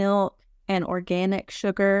A2 milk and organic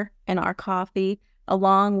sugar in our coffee,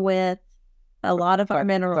 along with a lot of our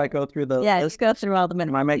minerals. If I go through the list, list, go through all the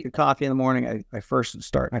minerals. when I make a coffee in the morning, I first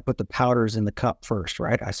start, I put the powders in the cup first,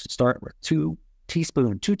 right? I start with 2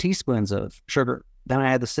 teaspoons of sugar. Then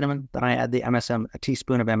I add the cinnamon. Then I add a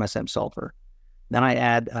teaspoon of MSM sulfur. Then I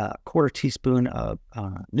add a quarter teaspoon of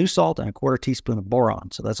new salt and a quarter teaspoon of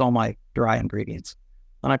boron. So that's all my dry ingredients.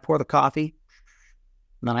 Then I pour the coffee.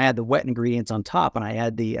 And then I add the wet ingredients on top. And I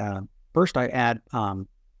add first I add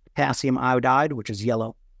potassium iodide, which is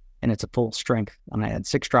yellow, and it's a full strength. And I add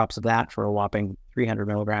 6 drops of that for a whopping 300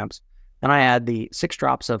 milligrams. Then I add the 6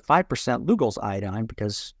 drops of 5% Lugol's iodine,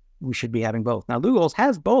 because we should be having both. Now, Lugol's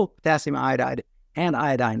has both potassium iodide and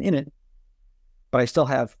iodine in it, but I still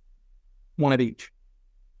have one of each.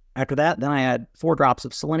 After that, then I add 4 drops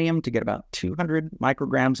of selenium to get about 200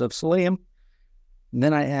 micrograms of selenium. And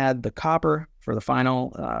then I add the copper for the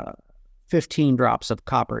final 15 drops of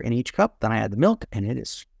copper in each cup. Then I add the milk, and it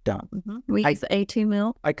is done. We use A2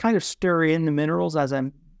 milk. I kind of stir in the minerals as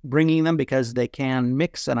I'm bringing them, because they can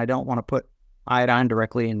mix, and I don't want to put iodine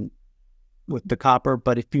directly in with the copper,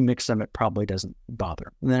 but if you mix them, it probably doesn't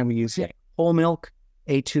bother. And then we use whole milk,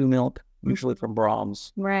 A2 milk, usually from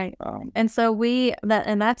Brahms. Right. And so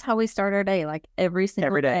that's how we start our day, like every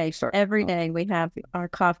single day. Every day we have our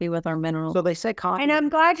coffee with our minerals. So they say coffee. And I'm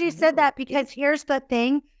glad you said that, because here's the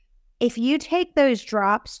thing. If you take those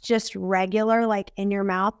drops just regular, like in your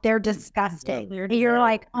mouth, they're disgusting. You're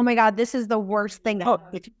like, oh my God, this is the worst thing.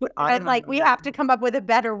 If you put iodine, like, we have to come up with a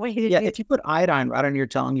better way to do it. if you put iodine right on your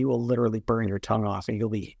tongue, you will literally burn your tongue off, and you'll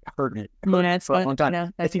be hurting it for a long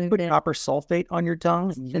time. If you put copper sulfate on your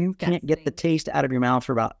tongue, you can't get the taste out of your mouth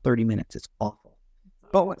for about 30 minutes. It's awful.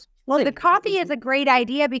 But the coffee is a great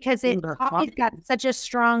idea, because coffee's got such a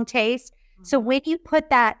strong taste. So when you put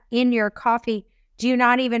that in your coffee, do you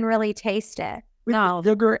not even really taste it? With the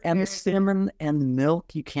sugar and the cinnamon and the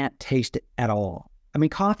milk, you can't taste it at all. I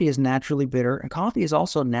mean, coffee is naturally bitter, and coffee is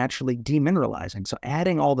also naturally demineralizing. So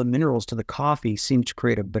adding all the minerals to the coffee seems to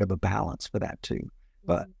create a bit of a balance for that too.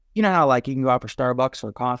 But you know how, like, you can go out for Starbucks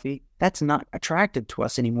or coffee? That's not attractive to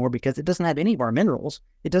us anymore, because it doesn't have any of our minerals.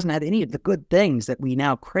 It doesn't have any of the good things that we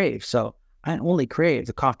now crave. So I only crave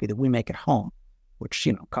the coffee that we make at home, which,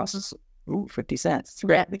 costs us 50 cents. It's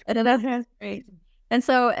great. That's great. And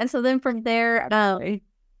so then from there,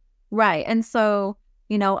 right. And so,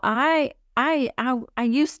 I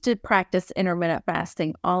used to practice intermittent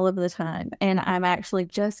fasting all of the time, and I'm actually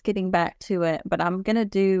just getting back to it, but I'm going to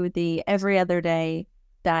do the every other day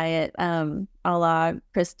diet, a la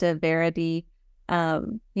Krista Verity,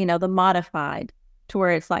 the modified, to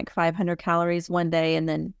where it's like 500 calories one day and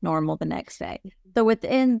then normal the next day. So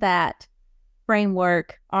within that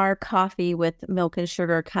framework, our coffee with milk and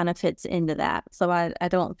sugar kind of fits into that. So I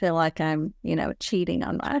don't feel like I'm, cheating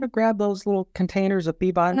on that. Try to grab those little containers of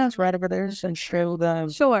B vitamins right over there and show them.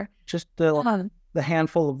 Sure. Just the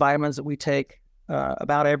handful of vitamins that we take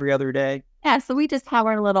about every other day. Yeah. So we just have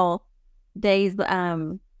our little days, I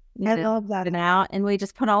love that. And we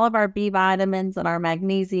just put all of our B vitamins and our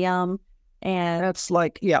magnesium. And that's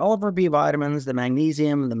like, all of our B vitamins, the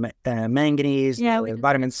magnesium, the manganese, the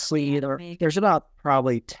vitamin C. There's about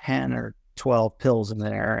probably 10 or 12 pills in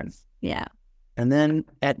there. And then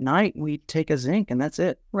at night we take a zinc, and that's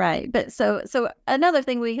it. Right. But so another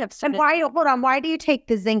thing we have started. And why do you take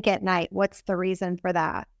the zinc at night? What's the reason for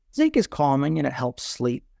that? Zinc is calming, and it helps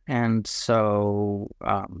sleep. And so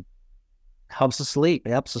helps us sleep. It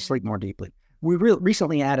helps us sleep more deeply. We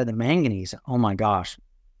recently added the manganese. Oh my gosh.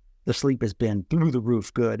 The sleep has been through the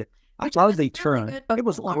roof good. I love the turn. It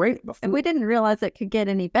was great before. And we didn't realize it could get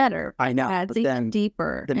any better. I know. But then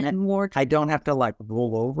deeper and more. I don't have to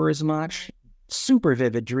roll over as much. Super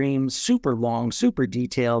vivid dreams, super long, super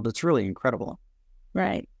detailed. It's really incredible.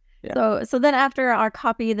 Right. Yeah. So then after our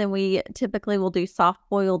coffee, then we typically will do soft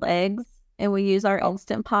boiled eggs, and we use our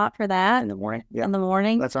Instant Pot for that. In the morning. Yeah. In the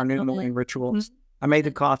morning. That's our new morning ritual. Mm-hmm. I made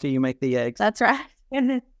the coffee, you make the eggs. That's right.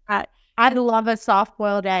 I love a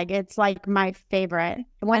soft-boiled egg. It's like my favorite.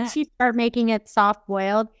 Once you start making it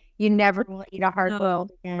soft-boiled, you never will eat a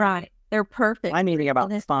hard-boiled again. Right. They're perfect. I'm eating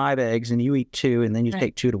about 5 eggs, and you eat 2, and then you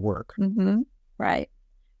take 2 to work. Mm-hmm. Right.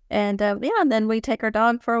 And and then we take our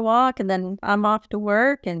dog for a walk, and then I'm off to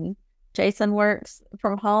work, and Jason works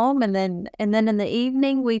from home, and then in the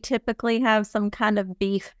evening we typically have some kind of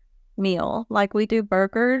beef meal. Like we do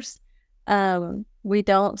burgers. We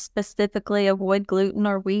don't specifically avoid gluten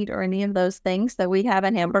or wheat or any of those things. So we have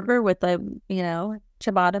a hamburger with a,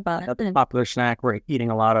 ciabatta bun. A popular snack we're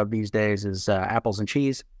eating a lot of these days is apples and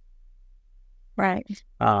cheese. Right.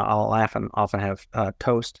 I'll often have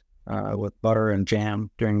toast with butter and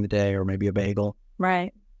jam during the day, or maybe a bagel.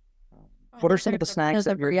 Right. What are some of the snacks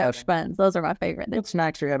that you're having? Buns. Those are my favorite. What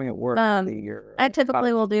snacks are you having at work? I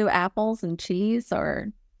typically will do apples and cheese,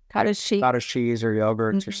 or cottage cheese or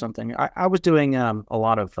yogurts or something. I was doing a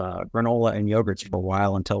lot of granola and yogurts for a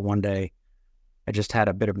while, until one day I just had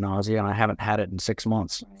a bit of nausea, and I haven't had it in 6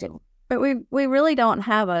 months. So But we really don't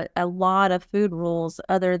have a lot of food rules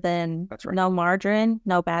other than no margarine,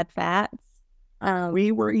 no bad fats.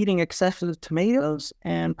 We were eating excessive tomatoes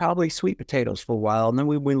and probably sweet potatoes for a while. And then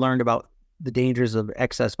we learned about the dangers of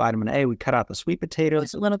excess vitamin A. We cut out the sweet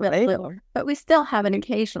potatoes. A little bit lower, but we still have it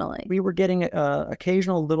occasionally. We were getting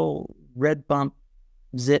occasional little red bump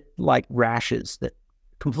zit-like rashes that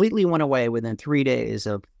completely went away within 3 days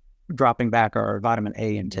of dropping back our vitamin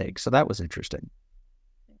A intake. So that was interesting.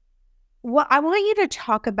 Well, I want you to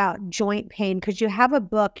talk about joint pain because you have a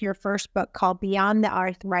book, your first book called Beyond the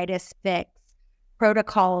Arthritis Fix,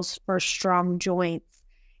 Protocols for Strong Joints.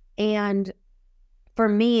 And for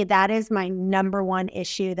me, that is my number one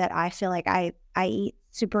issue that I feel like I eat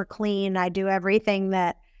super clean. I do everything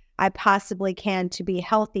that I possibly can to be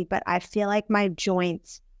healthy, but I feel like my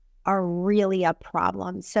joints are really a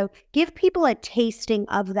problem. So give people a tasting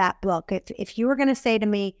of that book. If you were going to say to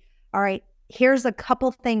me, all right, here's a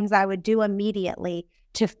couple things I would do immediately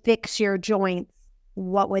to fix your joints,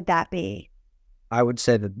 what would that be? I would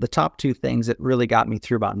say that the top two things that really got me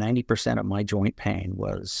through about 90% of my joint pain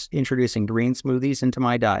was introducing green smoothies into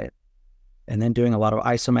my diet and then doing a lot of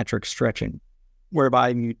isometric stretching, whereby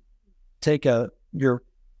you take so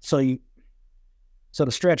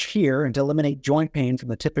to stretch here and to eliminate joint pain from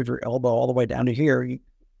the tip of your elbow all the way down to here,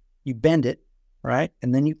 you bend it, right?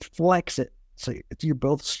 And then you flex it. So you're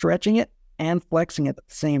both stretching it and flexing it at the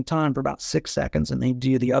same time for about 6 seconds, and then you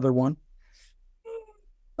do the other one.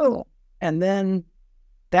 Oh, and then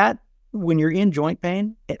that, when you're in joint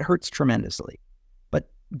pain, it hurts tremendously. But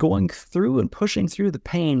going through and pushing through the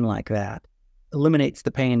pain like that eliminates the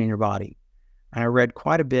pain in your body. And I read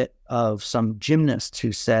quite a bit of some gymnasts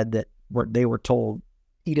who said that they were told,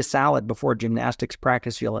 eat a salad before gymnastics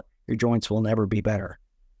practice, your joints will never be better.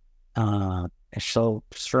 So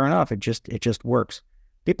sure enough, it just works.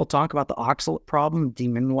 People talk about the oxalate problem,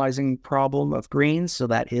 demineralizing problem of greens, so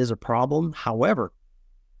that is a problem. However,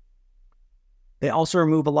 they also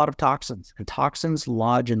remove a lot of toxins, and toxins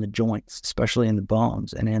lodge in the joints, especially in the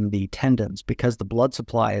bones and in the tendons, because the blood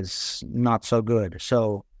supply is not so good.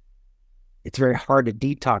 So it's very hard to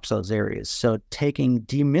detox those areas. So taking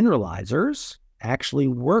demineralizers actually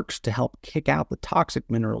works to help kick out the toxic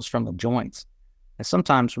minerals from the joints. And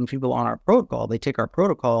sometimes when people are on our protocol, they take our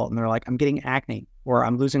protocol and they're like, I'm getting acne or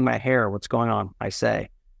I'm losing my hair. What's going on? I say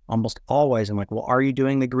almost always, I'm like, well, are you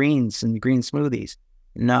doing the greens and the green smoothies?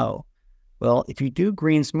 No. Well, if you do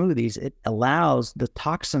green smoothies, it allows the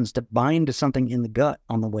toxins to bind to something in the gut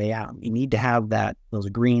on the way out. You need to have those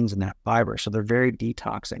greens and that fiber. So they're very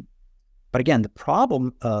detoxing. But again, the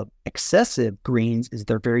problem of excessive greens is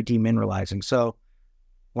they're very demineralizing. So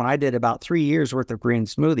when I did about 3 years worth of green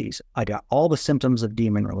smoothies, I got all the symptoms of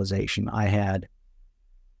demineralization. I had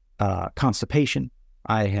constipation.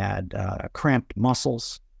 I had cramped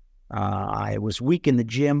muscles. I was weak in the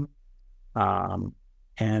gym.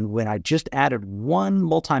 And when I just added one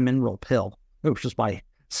multi-mineral pill, which was my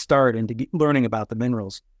start into learning about the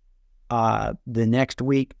minerals, the next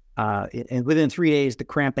week, and within 3 days, the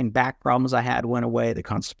cramping back problems I had went away. The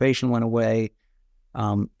constipation went away.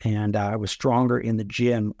 And I was stronger in the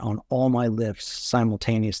gym on all my lifts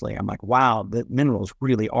simultaneously. I'm like, wow, the minerals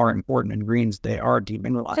really are important in greens. They are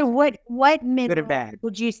demineralized. So what minerals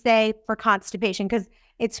would you say for constipation? Because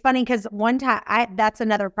it's funny because one time, that's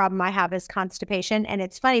another problem I have is constipation. And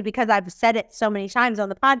it's funny because I've said it so many times on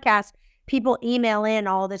the podcast, people email in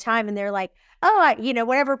all the time and they're like, oh,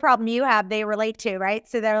 whatever problem you have, they relate to, right?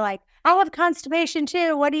 So they're like, I have constipation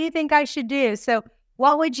too. What do you think I should do? So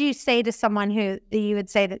what would you say to someone who you would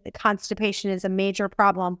say that the constipation is a major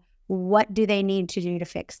problem? What do they need to do to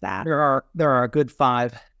fix that? There are a good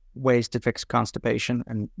 5 ways to fix constipation.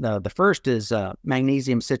 And the first is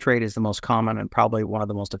magnesium citrate is the most common and probably one of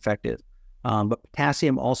the most effective. But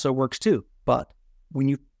potassium also works too. But when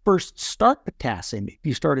you first start potassium, if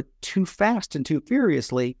you start it too fast and too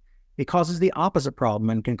furiously, it causes the opposite problem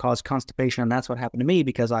and can cause constipation. And that's what happened to me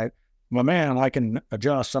because I can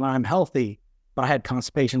adjust and I'm healthy. But I had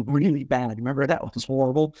constipation really bad. Remember, that was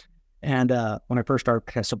horrible. And when I first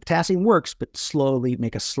started, so potassium works, but slowly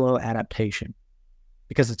make a slow adaptation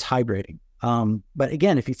because it's hydrating. But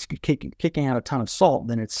again, if it's kicking out a ton of salt,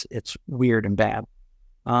 then it's weird and bad.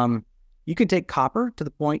 You can take copper to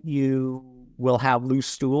the point you will have loose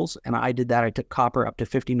stools. And I did that. I took copper up to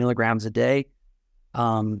 50 milligrams a day.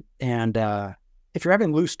 If you're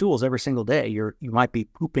having loose stools every single day, you might be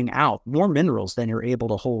pooping out more minerals than you're able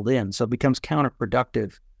to hold in. So it becomes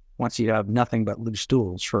counterproductive once you have nothing but loose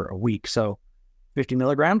stools for a week. So 50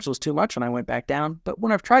 milligrams was too much and I went back down. But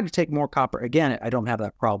when I've tried to take more copper, again, I don't have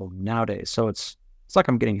that problem nowadays. So it's like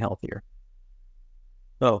I'm getting healthier.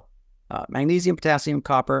 So magnesium, potassium,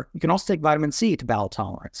 copper. You can also take vitamin C to bowel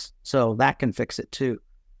tolerance. So that can fix it too.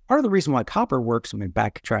 Part of the reason why copper works,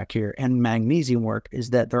 backtrack here, and magnesium work is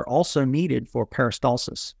that they're also needed for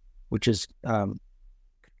peristalsis, which is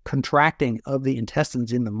contracting of the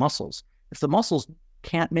intestines in the muscles. If the muscles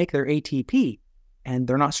can't make their ATP and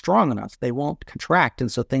they're not strong enough, they won't contract,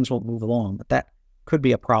 and so things won't move along. But that could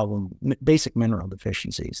be a problem, basic mineral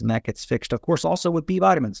deficiencies, and that gets fixed, of course, also with B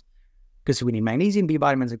vitamins, because we need magnesium, B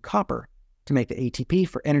vitamins, and copper to make the ATP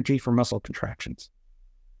for energy for muscle contractions.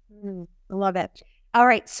 I love it. All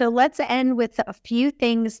right, so let's end with a few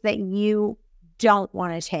things that you don't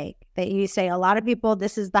want to take, that you say a lot of people,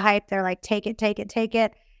 this is the hype, they're like, take it, take it, take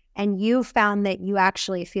it. And you found that you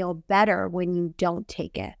actually feel better when you don't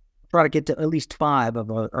take it. Try to get to at least 5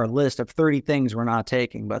 of our list of 30 things we're not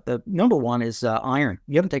taking. But the number one is iron.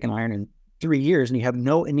 You haven't taken iron in 3 years and you have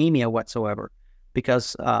no anemia whatsoever,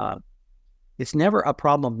 because it's never a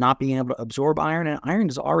problem of not being able to absorb iron, and iron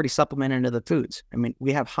is already supplemented into the foods. I mean,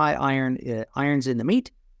 we have high irons in the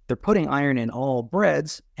meat. They're putting iron in all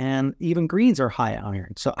breads, and even greens are high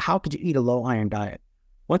iron. So how could you eat a low iron diet?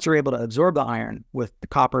 Once you're able to absorb the iron with the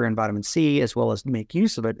copper and vitamin C, as well as make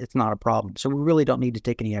use of it, it's not a problem. So we really don't need to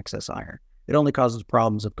take any excess iron. It only causes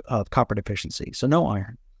problems of copper deficiency. So no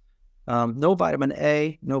iron. No vitamin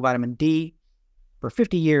A, no vitamin D. For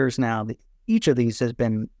 50 years now, each of these has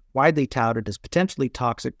been widely touted as potentially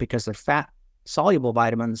toxic because they're fat-soluble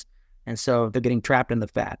vitamins, and so they're getting trapped in the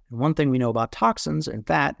fat. And one thing we know about toxins and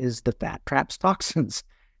fat is the fat traps toxins.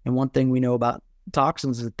 And one thing we know about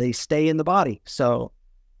toxins is that they stay in the body. So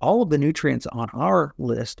all of the nutrients on our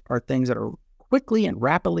list are things that are quickly and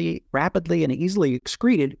rapidly and easily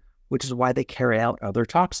excreted, which is why they carry out other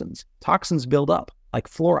toxins. Toxins build up, like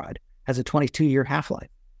fluoride has a 22-year half-life.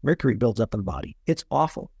 Mercury builds up in the body. It's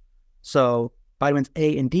awful. So vitamins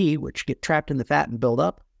A and D, which get trapped in the fat and build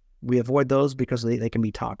up, we avoid those because they can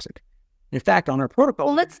be toxic. In fact, on our protocol...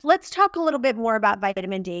 Well, let's talk a little bit more about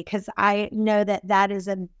vitamin D, because I know that is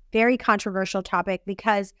a very controversial topic,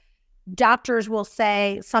 because doctors will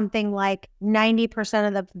say something like 90%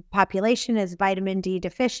 of the population is vitamin D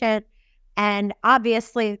deficient. And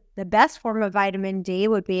obviously, the best form of vitamin D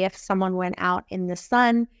would be if someone went out in the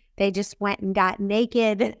sun, they just went and got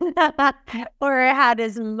naked or had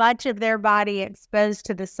as much of their body exposed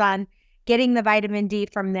to the sun, getting the vitamin D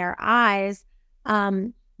from their eyes.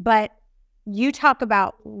 But you talk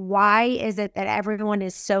about, why is it that everyone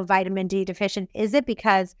is so vitamin D deficient? Is it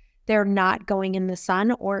because they're not going in the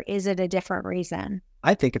sun, or is it a different reason?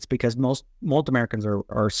 I think it's because most Americans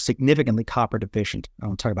are significantly copper deficient.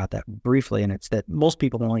 I'll talk about that briefly, and it's that most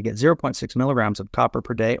people only get 0.6 milligrams of copper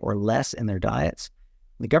per day or less in their diets.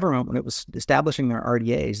 The government, when it was establishing their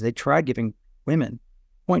RDAs, they tried giving women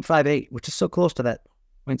 0.58, which is so close to that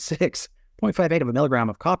 0.58 of a milligram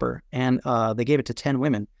of copper, and they gave it to 10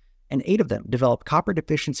 women, and 8 of them developed copper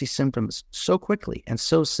deficiency symptoms so quickly and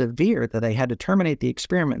so severe that they had to terminate the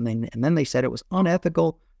experiment, and then they said it was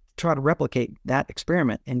unethical to try to replicate that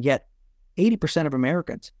experiment, and yet 80% of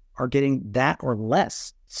Americans are getting that or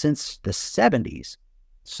less since the 70s.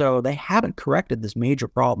 So they haven't corrected this major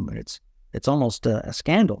problem, and it's almost a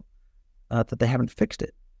scandal that they haven't fixed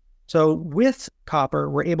it. So with copper,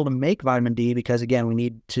 we're able to make vitamin D because, again, we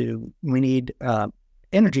need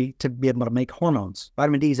energy to be able to make hormones.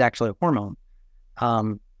 Vitamin D is actually a hormone,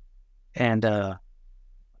 and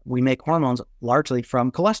we make hormones largely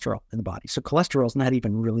from cholesterol in the body. So cholesterol is not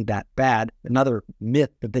even really that bad. Another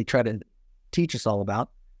myth that they try to teach us all about.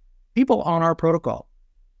 People on our protocol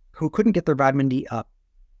who couldn't get their vitamin D up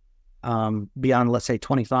beyond, let's say,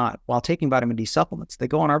 25, while taking vitamin D supplements, they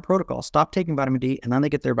go on our protocol, stop taking vitamin D, and then they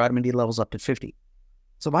get their vitamin D levels up to 50.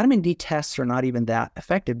 So vitamin D tests are not even that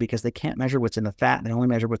effective because they can't measure what's in the fat. They only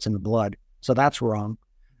measure what's in the blood. So that's wrong.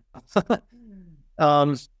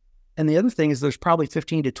 And the other thing is there's probably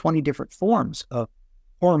 15 to 20 different forms of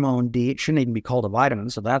hormone D. It shouldn't even be called a vitamin,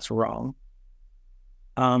 so that's wrong.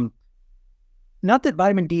 Not that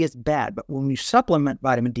vitamin D is bad, but when you supplement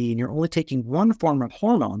vitamin D and you're only taking one form of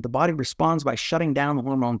hormone, the body responds by shutting down the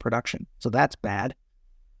hormone production. So that's bad.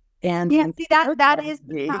 And yeah, see, that is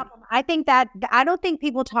the problem. I don't think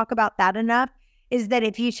people talk about that enough, is that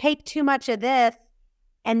if you take too much of this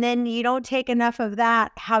and then you don't take enough of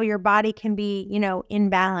that, how your body can be, in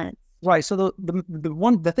balance. Right. So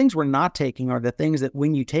the things we're not taking are the things that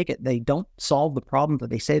when you take it, they don't solve the problem that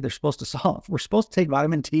they say they're supposed to solve. We're supposed to take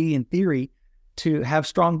vitamin D in theory to have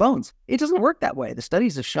strong bones. It doesn't work that way. The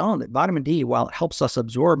studies have shown that vitamin D, while it helps us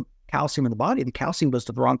absorb calcium in the body, the calcium goes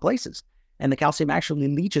to the wrong places. And the calcium actually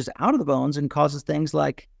leaches out of the bones and causes things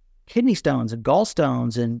like kidney stones and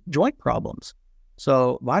gallstones and joint problems.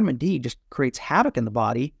 So vitamin D just creates havoc in the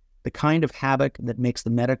body the kind of havoc that makes the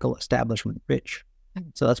medical establishment rich.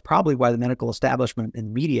 So that's probably why the medical establishment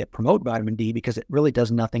and media promote vitamin D, because it really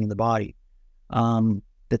does nothing in the body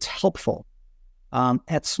that's helpful.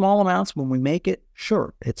 At small amounts, when we make it,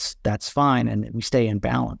 sure, that's fine, and we stay in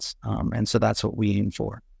balance. And so that's what we aim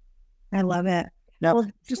for. I love it. Now,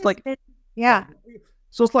 Well, just like, yeah.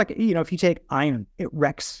 so it's like, if you take iron, it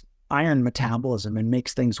wrecks iron metabolism and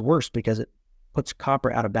makes things worse because it puts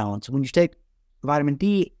copper out of balance. When you take vitamin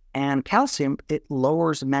D and calcium, it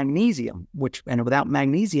lowers magnesium, and without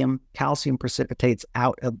magnesium, calcium precipitates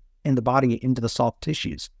out in the body into the soft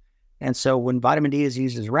tissues. And so when vitamin D is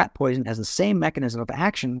used as rat poison, it has the same mechanism of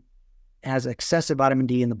action as excessive vitamin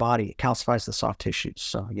D in the body. It calcifies the soft tissues.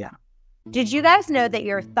 So, yeah. Did you guys know that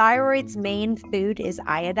your thyroid's main food is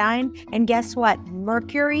iodine? And guess what?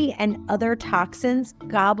 Mercury and other toxins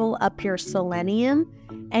gobble up your selenium,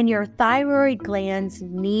 and your thyroid glands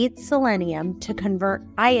need selenium to convert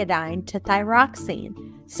iodine to thyroxine.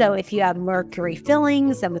 So if you have mercury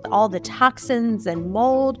fillings and with all the toxins and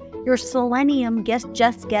mold, your selenium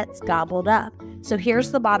just gets gobbled up. So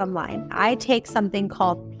here's the bottom line. I take something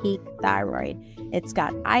called Peak Thyroid. It's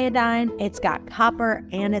got iodine, it's got copper,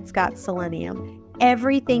 and it's got selenium.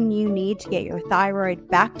 Everything you need to get your thyroid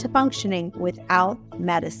back to functioning without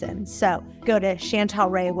medicine. So go to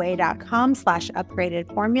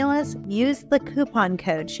chantelrayway.com/upgraded formulas. Use the coupon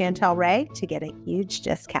code ChantelRay to get a huge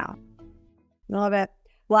discount. Love it.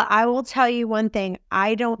 Well, I will tell you one thing.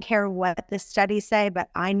 I don't care what the studies say, but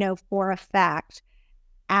I know for a fact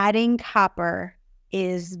adding copper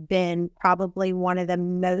has been probably one of the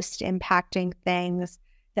most impacting things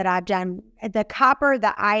that I've done. The copper,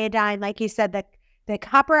 the iodine, like you said, the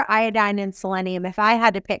copper, iodine, and selenium, if I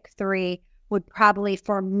had to pick three, would probably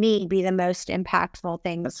for me be the most impactful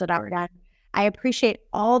things that I've done. I appreciate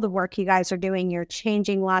all the work you guys are doing. You're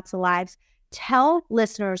changing lots of lives. Tell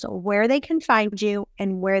listeners where they can find you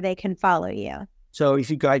and where they can follow you. So if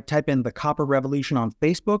you guys type in the Copper Revolution on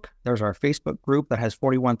Facebook, there's our Facebook group that has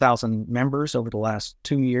 41,000 members over the last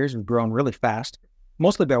 2 years. We've grown really fast,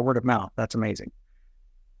 mostly by word of mouth. That's amazing.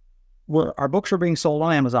 Our books are being sold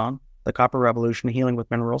on Amazon. The Copper Revolution, Healing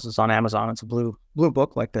with Minerals, is on Amazon. It's a blue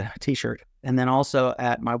book like the t-shirt. And then also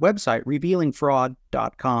at my website,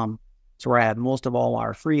 revealingfraud.com. It's where I have most of all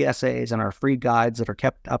our free essays and our free guides that are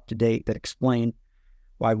kept up to date that explain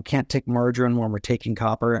why we can't take margarine when we're taking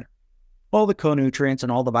copper, all the co-nutrients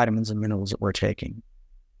and all the vitamins and minerals that we're taking.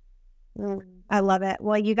 I love it.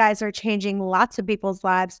 Well, you guys are changing lots of people's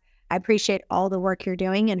lives. I appreciate all the work you're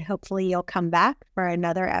doing, and hopefully you'll come back for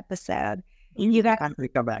another episode. You guys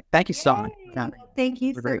come back. Thank you so much. Thank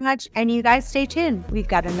you so much. And you guys stay tuned. We've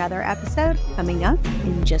got another episode coming up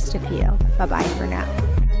in just a few. Bye-bye for now.